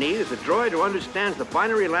really need is a droid who understands the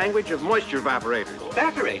binary language of moisture evaporators.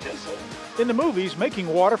 Evaporators? In the movies,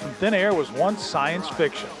 making water from thin air was once science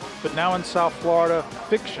fiction. But now in South Florida,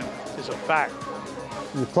 fiction is a fact.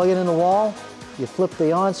 You plug it in the wall, you flip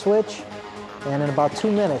the on switch, and in about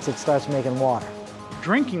 2 minutes it starts making water.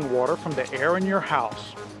 Drinking water from the air in your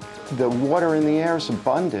house. The water in the air is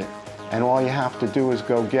abundant, and all you have to do is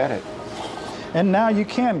go get it. And now you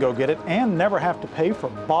can go get it and never have to pay for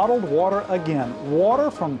bottled water again.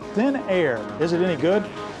 Water from thin air. Is it any good?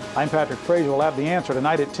 I'm Patrick Frazier. We'll have the answer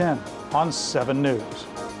tonight at 10 on 7 News.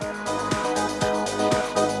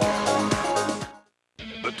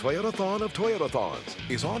 The Toyotathon of Toyotathons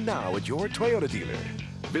is on now at your Toyota dealer.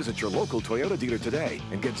 Visit your local Toyota dealer today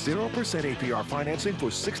and get 0% APR financing for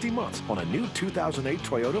 60 months on a new 2008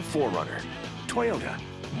 Toyota 4Runner. Toyota,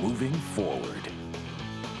 moving forward.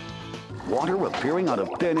 Water appearing out of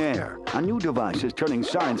thin air. A new device is turning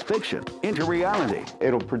science fiction into reality.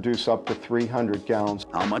 It'll produce up to 300 gallons.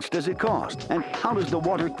 How much does it cost? And how does the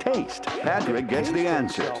water taste? Patrick gets the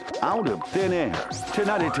answers. Out of thin air.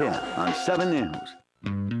 Tonight at 10 on 7 News.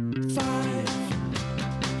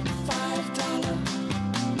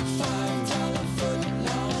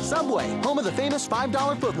 Subway, home of the famous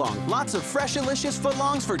 $5 footlong. Lots of fresh, delicious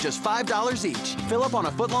footlongs for just $5 each. Fill up on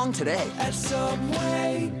a footlong today. At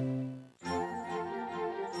Subway.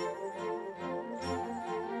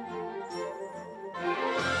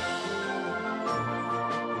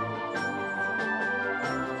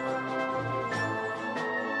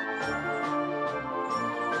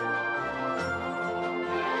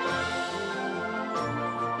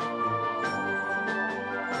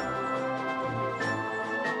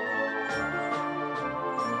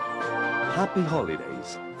 Happy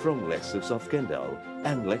holidays from Lexus of Kendall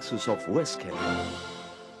and Lexus of West Kendall.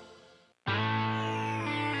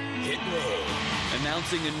 Hit me.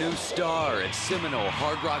 Announcing a new star at Seminole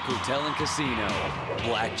Hard Rock Hotel and Casino,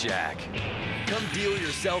 Blackjack. Come deal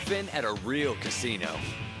yourself in at a real casino.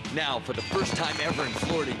 Now, for the first time ever in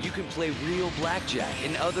Florida, you can play real blackjack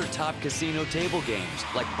and other top casino table games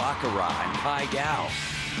like Baccarat and Pai Gow.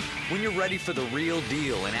 When you're ready for the real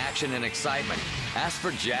deal in action and excitement, ask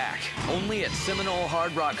for Jack, only at Seminole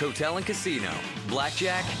Hard Rock Hotel and Casino.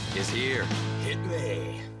 Blackjack is here. Hit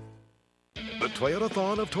me. The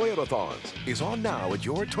Toyotathon of Toyotathons is on now at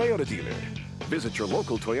your Toyota dealer. Visit your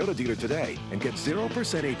local Toyota dealer today and get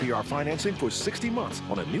 0% APR financing for 60 months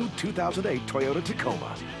on a new 2008 Toyota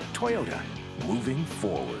Tacoma. Toyota, moving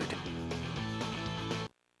forward.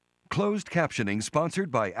 Closed captioning sponsored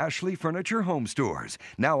by Ashley Furniture Home Stores,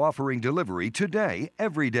 now offering delivery today,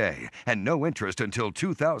 every day, and no interest until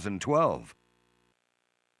 2012.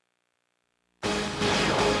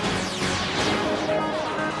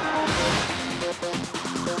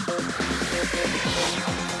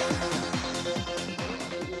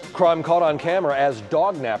 Crime caught on camera as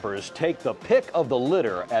dog nappers take the pick of the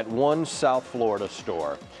litter at one South Florida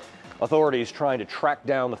store. Authorities trying to track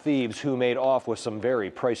down the thieves who made off with some very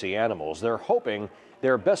pricey animals. They're hoping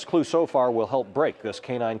their best clue so far will help break this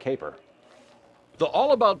canine caper. The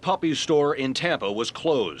All About Puppies store in Tampa was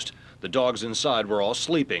closed. The dogs inside were all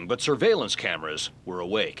sleeping, but surveillance cameras were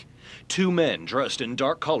awake. Two men dressed in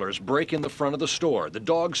dark colors break in the front of the store. The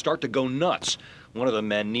dogs start to go nuts. One of the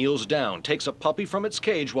men kneels down, takes a puppy from its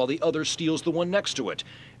cage while the other steals the one next to it.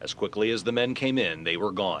 As quickly as the men came in, they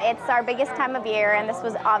were gone. It's our biggest time of year, and this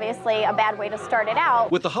was obviously a bad way to start it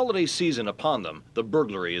out. With the holiday season upon them, the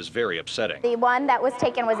burglary is very upsetting. The one that was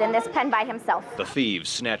taken was in this pen by himself. The thieves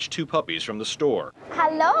snatched two puppies from the store.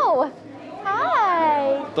 Hello.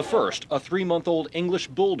 Hi. The first, a 3-month-old English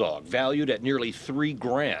bulldog valued at nearly $3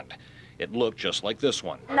 grand. It looked just like this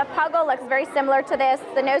one. The puggle looks very similar to this.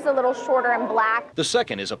 The nose a little shorter and black. The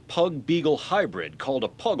second is a pug-beagle hybrid called a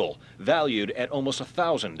puggle, valued at almost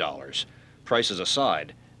 $1,000. Prices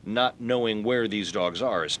aside, not knowing where these dogs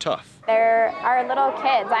are is tough. They're our little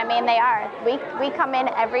kids. I mean, they are. We come in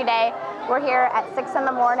every day. We're here at 6 in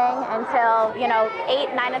the morning until,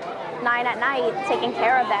 8, 9 at night taking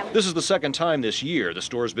care of them. This is the second time this year the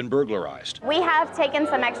store's been burglarized. We have taken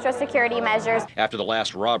some extra security measures. After the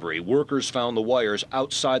last robbery, workers found the wires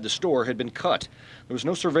outside the store had been cut. There was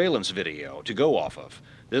no surveillance video to go off of.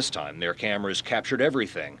 This time, their cameras captured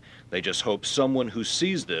everything. They just hope someone who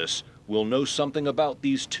sees this will know something about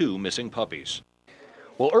these two missing puppies.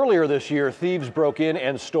 Well, earlier this year, thieves broke in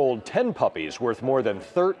and stole 10 puppies worth more than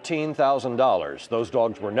 $13,000. Those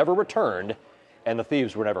dogs were never returned, and the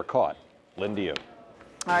thieves were never caught. Lynn, to you.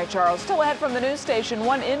 All right, Charles, still ahead from the news station.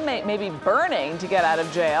 One inmate may be burning to get out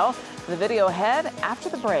of jail. The video ahead after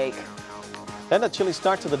the break. Then a chilly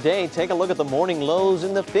start to the day. Take a look at the morning lows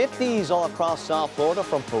in the 50s all across South Florida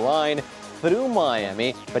from Perrine through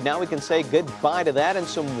Miami. But now we can say goodbye to that, and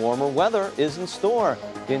some warmer weather is in store.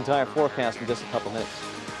 The entire forecast in just a couple minutes.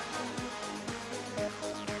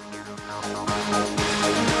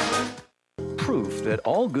 Proof that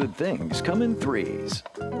all good things come in threes.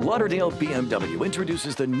 Lauderdale BMW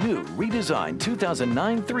introduces the new redesigned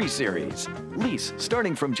 2009 3 Series. Lease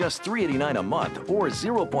starting from just $389 a month or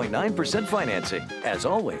 0.9% financing. As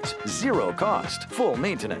always, zero cost, full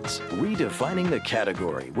maintenance. Redefining the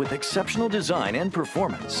category with exceptional design and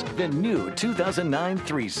performance. The new 2009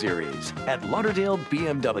 3 Series at Lauderdale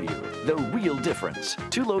BMW. The real difference.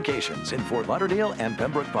 2 locations in Fort Lauderdale and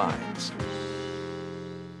Pembroke Pines.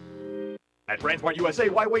 At BrandsMart USA,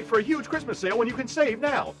 why wait for a huge Christmas sale when you can save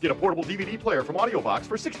now? Get a portable DVD player from AudioBox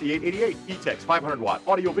for $68.88. eText 500-watt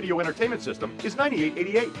audio-video entertainment system is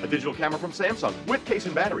 $98.88. A digital camera from Samsung with case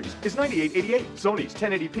and batteries is $98.88. Sony's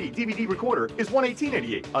 1080p DVD recorder is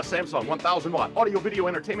 $118.88. A Samsung 1000-watt audio-video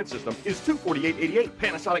entertainment system is $248.88.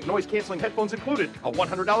 Panasonic noise-canceling headphones included, a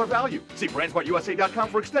 $100 value. See BrandsMartUSA.com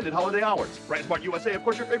for extended holiday hours. BrandsMart USA, of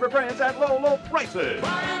course, your favorite brands at low, low prices.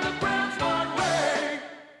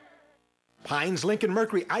 Pines Lincoln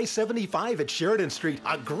Mercury I-75 at Sheridan Street.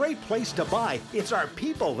 A great place to buy. It's our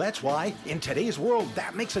people, that's why. In today's world,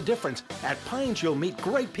 that makes a difference. At Pines, you'll meet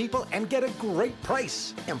great people and get a great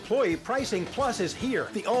price. Employee Pricing Plus is here.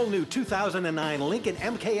 The all-new 2009 Lincoln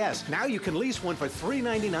MKS. Now you can lease one for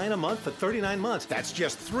 $399 a month for 39 months. That's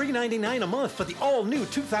just $399 a month for the all-new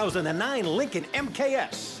 2009 Lincoln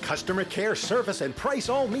MKS. Customer care, service, and price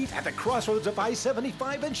all meet at the crossroads of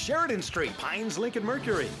I-75 and Sheridan Street. Pines Lincoln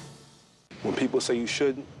Mercury. When people say you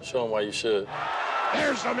shouldn't, show them why you should.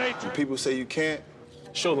 There's the major. When people say you can't,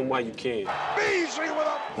 show them why you can. Beasley with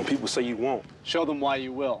a... When people say you won't, show them why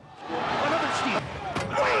you will. Another steal.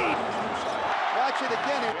 Watch it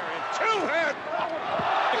again. Two-hit.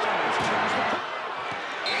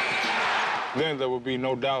 Then there will be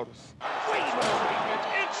no doubters.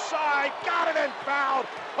 Inside, got it and fouled.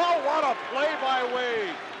 Oh, what a play by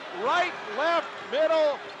Wade. Right, left,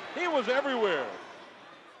 middle. He was everywhere.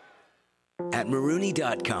 At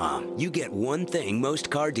Marooney.com, you get one thing most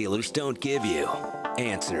car dealers don't give you.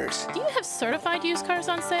 Answers. Do you have certified used cars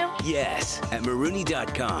on sale? Yes. At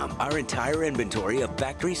Marooney.com, our entire inventory of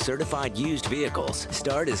factory-certified used vehicles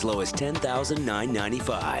start as low as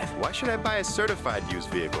 $10,995. Why should I buy a certified used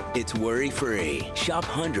vehicle? It's worry-free. Shop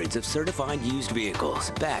hundreds of certified used vehicles,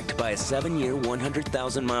 backed by a 7-year,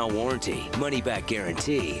 100,000-mile warranty, money-back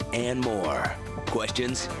guarantee, and more.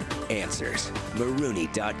 Questions? Answers.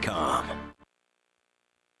 Marooney.com.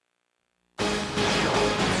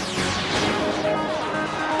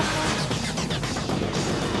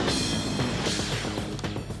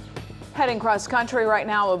 Heading cross country right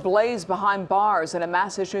now, a blaze behind bars in a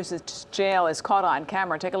Massachusetts jail is caught on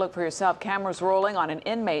camera. Take a look for yourself. Cameras rolling on an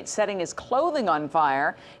inmate setting his clothing on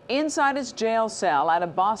fire inside his jail cell at a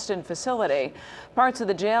Boston facility. Parts of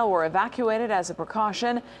the jail were evacuated as a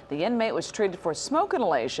precaution. The inmate was treated for smoke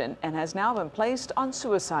inhalation and has now been placed on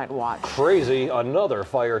suicide watch. Crazy, another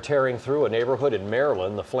fire tearing through a neighborhood in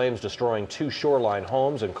Maryland. The flames destroying 2 shoreline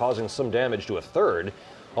homes and causing some damage to a third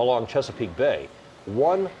along Chesapeake Bay.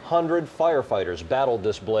 100 firefighters battled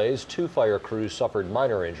this blaze. 2 fire crews suffered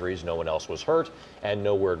minor injuries. No one else was hurt, and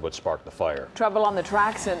no word what sparked the fire. Trouble on the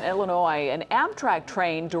tracks in Illinois. An Amtrak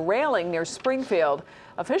train derailing near Springfield.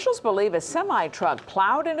 Officials believe a semi-truck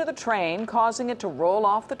plowed into the train, causing it to roll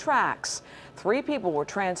off the tracks. 3 people were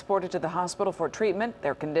transported to the hospital for treatment.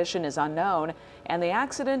 Their condition is unknown, and the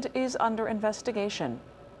accident is under investigation.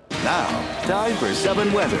 Now, time for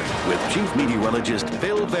 7 weather with Chief Meteorologist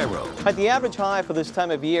Phil Vero. The average high for this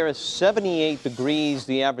time of year is 78 degrees.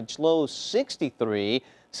 The average low 63.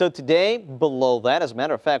 So today, below that. As a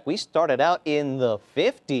matter of fact, we started out in the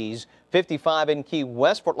 50s. 55 in Key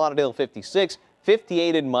West, Fort Lauderdale 56,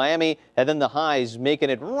 58 in Miami, and then the highs making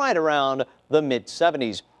it right around the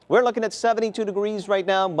mid-70s. We're looking at 72 degrees right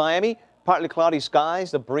now. Miami, partly cloudy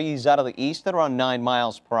skies, the breeze out of the east at around 9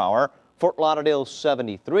 miles per hour. Fort Lauderdale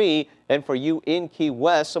 73, and for you in Key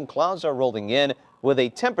West, some clouds are rolling in with a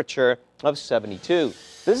temperature of 72.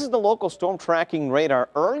 This is the local storm tracking radar.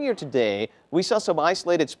 Earlier today, we saw some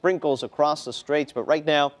isolated sprinkles across the straits, but right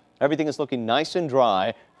now, everything is looking nice and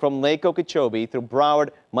dry from Lake Okeechobee through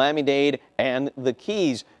Broward, Miami-Dade, and the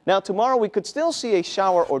Keys. Now, tomorrow we could still see a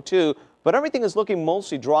shower or two, but everything is looking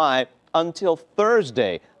mostly dry until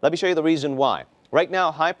Thursday. Let me show you the reason why. Right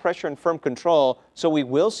now, high pressure and firm control, so we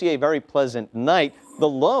will see a very pleasant night. The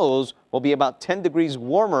lows will be about 10 degrees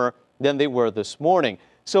warmer than they were this morning.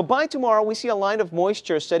 So by tomorrow, we see a line of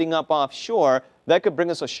moisture setting up offshore. That could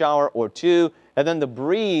bring us a shower or two. And then the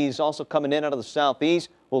breeze also coming in out of the southeast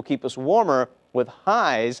will keep us warmer with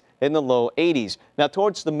highs in the low 80s. Now,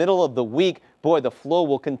 towards the middle of the week, boy, the flow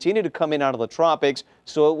will continue to come in out of the tropics,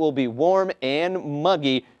 so it will be warm and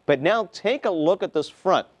muggy. But now take a look at this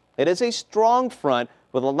front. It is a strong front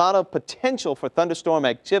with a lot of potential for thunderstorm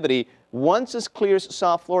activity. Once this clears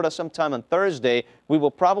South Florida sometime on Thursday, we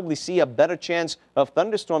will probably see a better chance of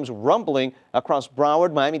thunderstorms rumbling across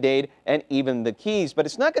Broward, Miami-Dade, and even the Keys. But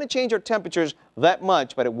it's not going to change our temperatures that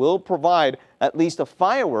much, but it will provide at least a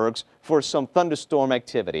fireworks for some thunderstorm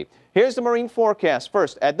activity. Here's the marine forecast.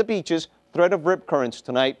 First, at the beaches, threat of rip currents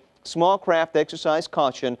tonight. Small craft exercise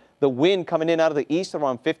caution. The wind coming in out of the east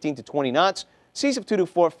around 15 to 20 knots. Seas of 2 to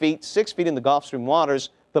 4 feet, 6 feet in the Gulf Stream waters.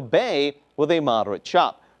 The bay with a moderate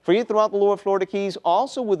chop. For you throughout the lower Florida Keys,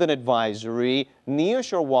 also with an advisory,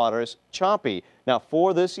 nearshore waters, choppy. Now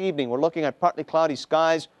for this evening, we're looking at partly cloudy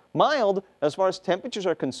skies, mild as far as temperatures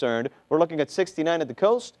are concerned. We're looking at 69 at the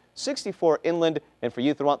coast, 64 inland, and for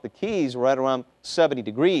you throughout the Keys, right around 70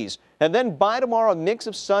 degrees. And then by tomorrow, a mix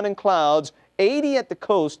of sun and clouds, 80 at the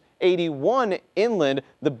coast, 81 inland.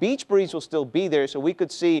 The beach breeze will still be there, so we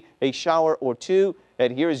could see a shower or two.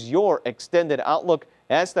 And here's your extended outlook.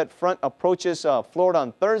 As that front approaches Florida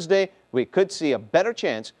on Thursday, we could see a better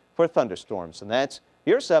chance for thunderstorms. And that's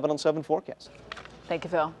your 7 on 7 forecast. Thank you,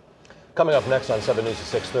 Phil. Coming up next on 7 News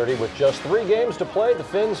at 6:30, with just 3 games to play, the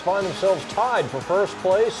Finns find themselves tied for first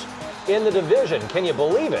place in the division. Can you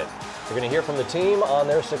believe it? We're going to hear from the team on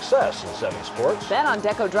their success in 7 Sports. Then on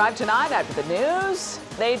Deco Drive tonight after the news,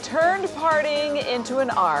 they turned partying into an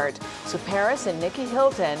art. So Paris and Nikki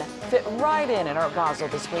Hilton fit right in at Art Basel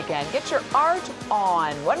this weekend. Get your art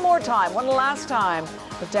on. One more time, one last time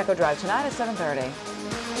with Deco Drive tonight at 7:30.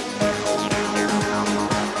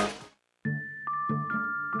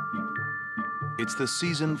 It's the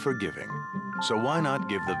season for giving, so why not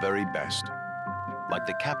give the very best? Like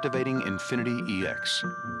the captivating Infiniti EX,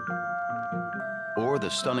 or the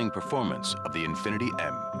stunning performance of the Infiniti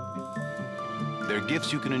M. They're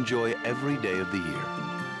gifts you can enjoy every day of the year.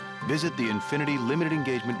 Visit the Infiniti Limited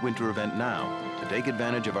Engagement Winter Event now to take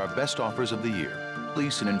advantage of our best offers of the year.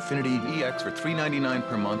 Lease an Infiniti EX for $399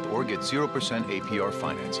 per month or get 0% APR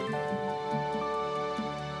financing.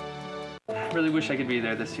 I really wish I could be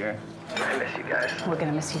there this year. I miss you guys. We're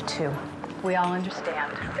gonna miss you too. We all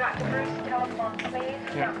understand. Dr. Bruce, telephone, please.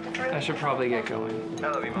 Yeah, I should probably get going. I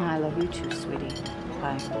love you, Mom. I love you too, sweetie.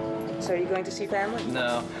 Bye. So are you going to see family?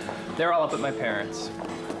 No, they're all up at my parents'.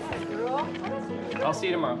 I'll see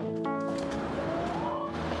you tomorrow.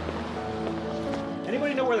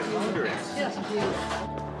 Anybody know where the calendar is? Yes, Did you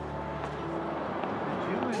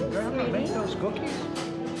and Grandma make those cookies?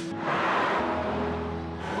 I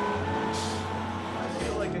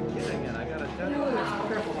feel like a kid again, I gotta tell you.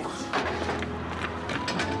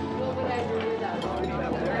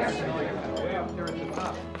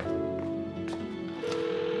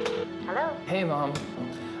 Hello? Hey, Mom.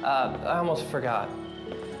 I almost forgot.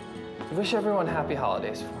 Wish everyone happy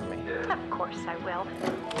holidays for me. Of course I will.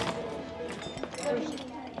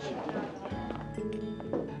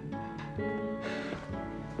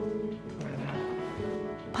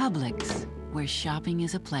 Publix, where shopping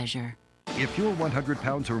is a pleasure. If you're 100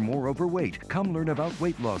 pounds or more overweight, come learn about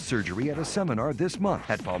weight loss surgery at a seminar this month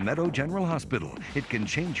at Palmetto General Hospital. It can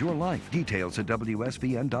change your life. Details at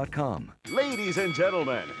WSVN.com. Ladies and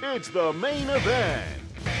gentlemen, it's the main event.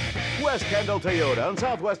 West Kendall Toyota on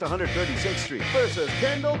Southwest 136th Street versus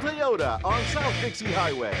Kendall Toyota on South Dixie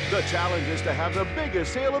Highway. The challenge is to have the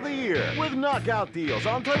biggest sale of the year with knockout deals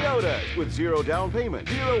on Toyotas with 0 down payment,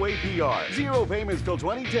 0 APR, 0 payments till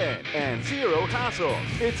 2010, and 0 hassle.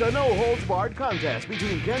 It's a no-holds-barred contest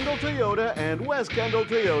between Kendall Toyota and West Kendall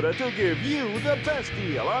Toyota to give you the best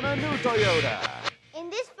deal on a new Toyota. In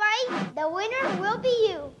this fight, the winner will be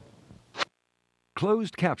you.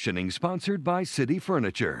 Closed captioning sponsored by City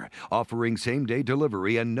Furniture, offering same-day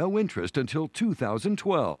delivery and no interest until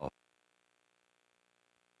 2012.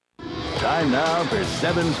 Time now for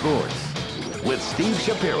 7 Sports with Steve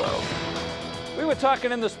Shapiro. We were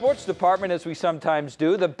talking in the sports department, as we sometimes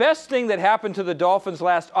do. The best thing that happened to the Dolphins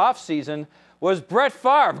last offseason was Brett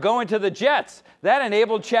Favre going to the Jets. That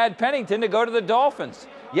enabled Chad Pennington to go to the Dolphins.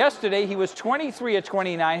 Yesterday, he was 23 of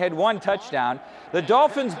 29, had 1 touchdown. The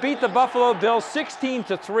Dolphins beat the Buffalo Bills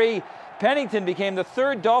 16-3. Pennington became the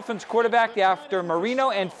 3rd Dolphins quarterback after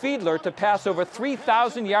Marino and Fiedler to pass over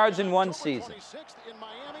 3,000 yards in one season.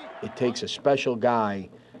 It takes a special guy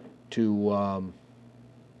to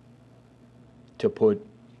put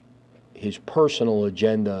his personal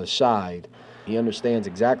agenda aside. He understands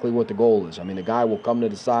exactly what the goal is. I mean, the guy will come to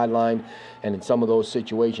the sideline, and in some of those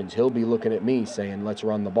situations, he'll be looking at me saying, let's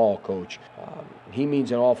run the ball, coach. He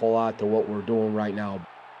means an awful lot to what we're doing right now.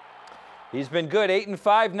 He's been good,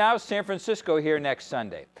 8-5 now. San Francisco here next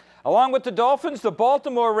Sunday. Along with the Dolphins, the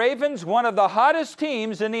Baltimore Ravens, one of the hottest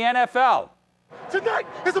teams in the NFL. Tonight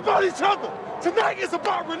is about each other. Tonight is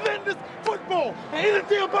about relentless football. And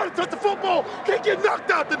anything about it touch the football can't get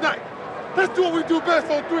knocked out tonight. Let's do what we do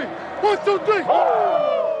best on 3. 1, 2, 3.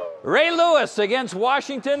 Ray Lewis against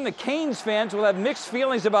Washington. The Canes fans will have mixed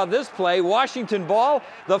feelings about this play. Washington ball,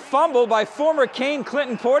 the fumble by former Cane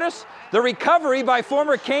Clinton Portis, the recovery by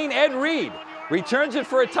former Cane Ed Reed. Returns it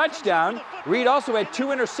for a touchdown. Reed also had 2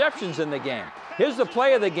 interceptions in the game. Here's the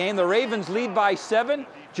play of the game. The Ravens lead by 7.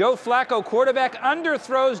 Joe Flacco, quarterback,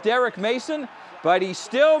 underthrows Derek Mason, but he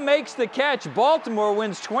still makes the catch. Baltimore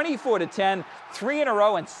wins 24-10, 3 in a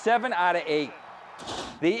row and 7 out of 8.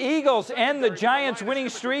 The Eagles end the Giants' winning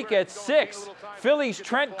streak at 6. Philly's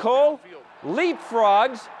Trent Cole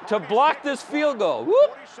leapfrogs to block this field goal.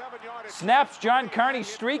 Whoop! Snaps John Carney's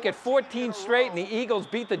streak at 14 straight, and the Eagles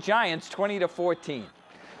beat the Giants 20-14.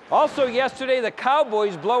 Also yesterday, the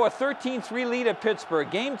Cowboys blow a 13-3 lead at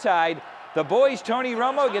Pittsburgh. Game tied. The boys' Tony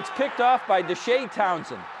Romo gets picked off by Deshae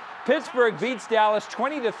Townsend. Pittsburgh beats Dallas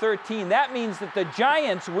 20-13. That means that the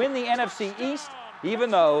Giants win the NFC East,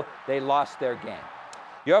 even though they lost their game.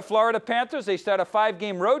 Your Florida Panthers, they start a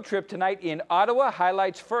 5-game road trip tonight in Ottawa.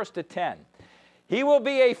 Highlights first at 10. He will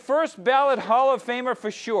be a first-ballot Hall of Famer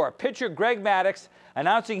for sure. Pitcher Greg Maddux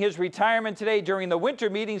announcing his retirement today during the winter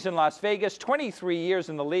meetings in Las Vegas. 23 years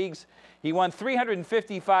in the leagues. He won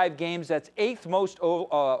 355 games. That's 8th most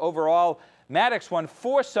overall. Maddux won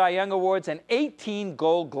 4 Cy Young Awards and 18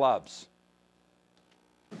 Gold Gloves.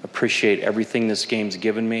 Appreciate everything this game's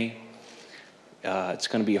given me. It's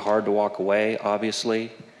going to be hard to walk away,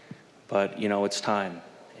 obviously, but, you know, it's time.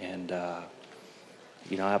 And,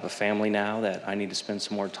 you know, I have a family now that I need to spend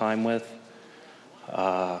some more time with.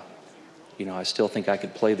 You know, I still think I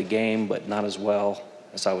could play the game, but not as well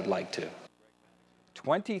as I would like to.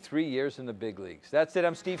 23 years in the big leagues. That's it.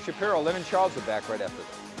 I'm Steve Shapiro. Lynn and Charles are back right after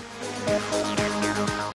this.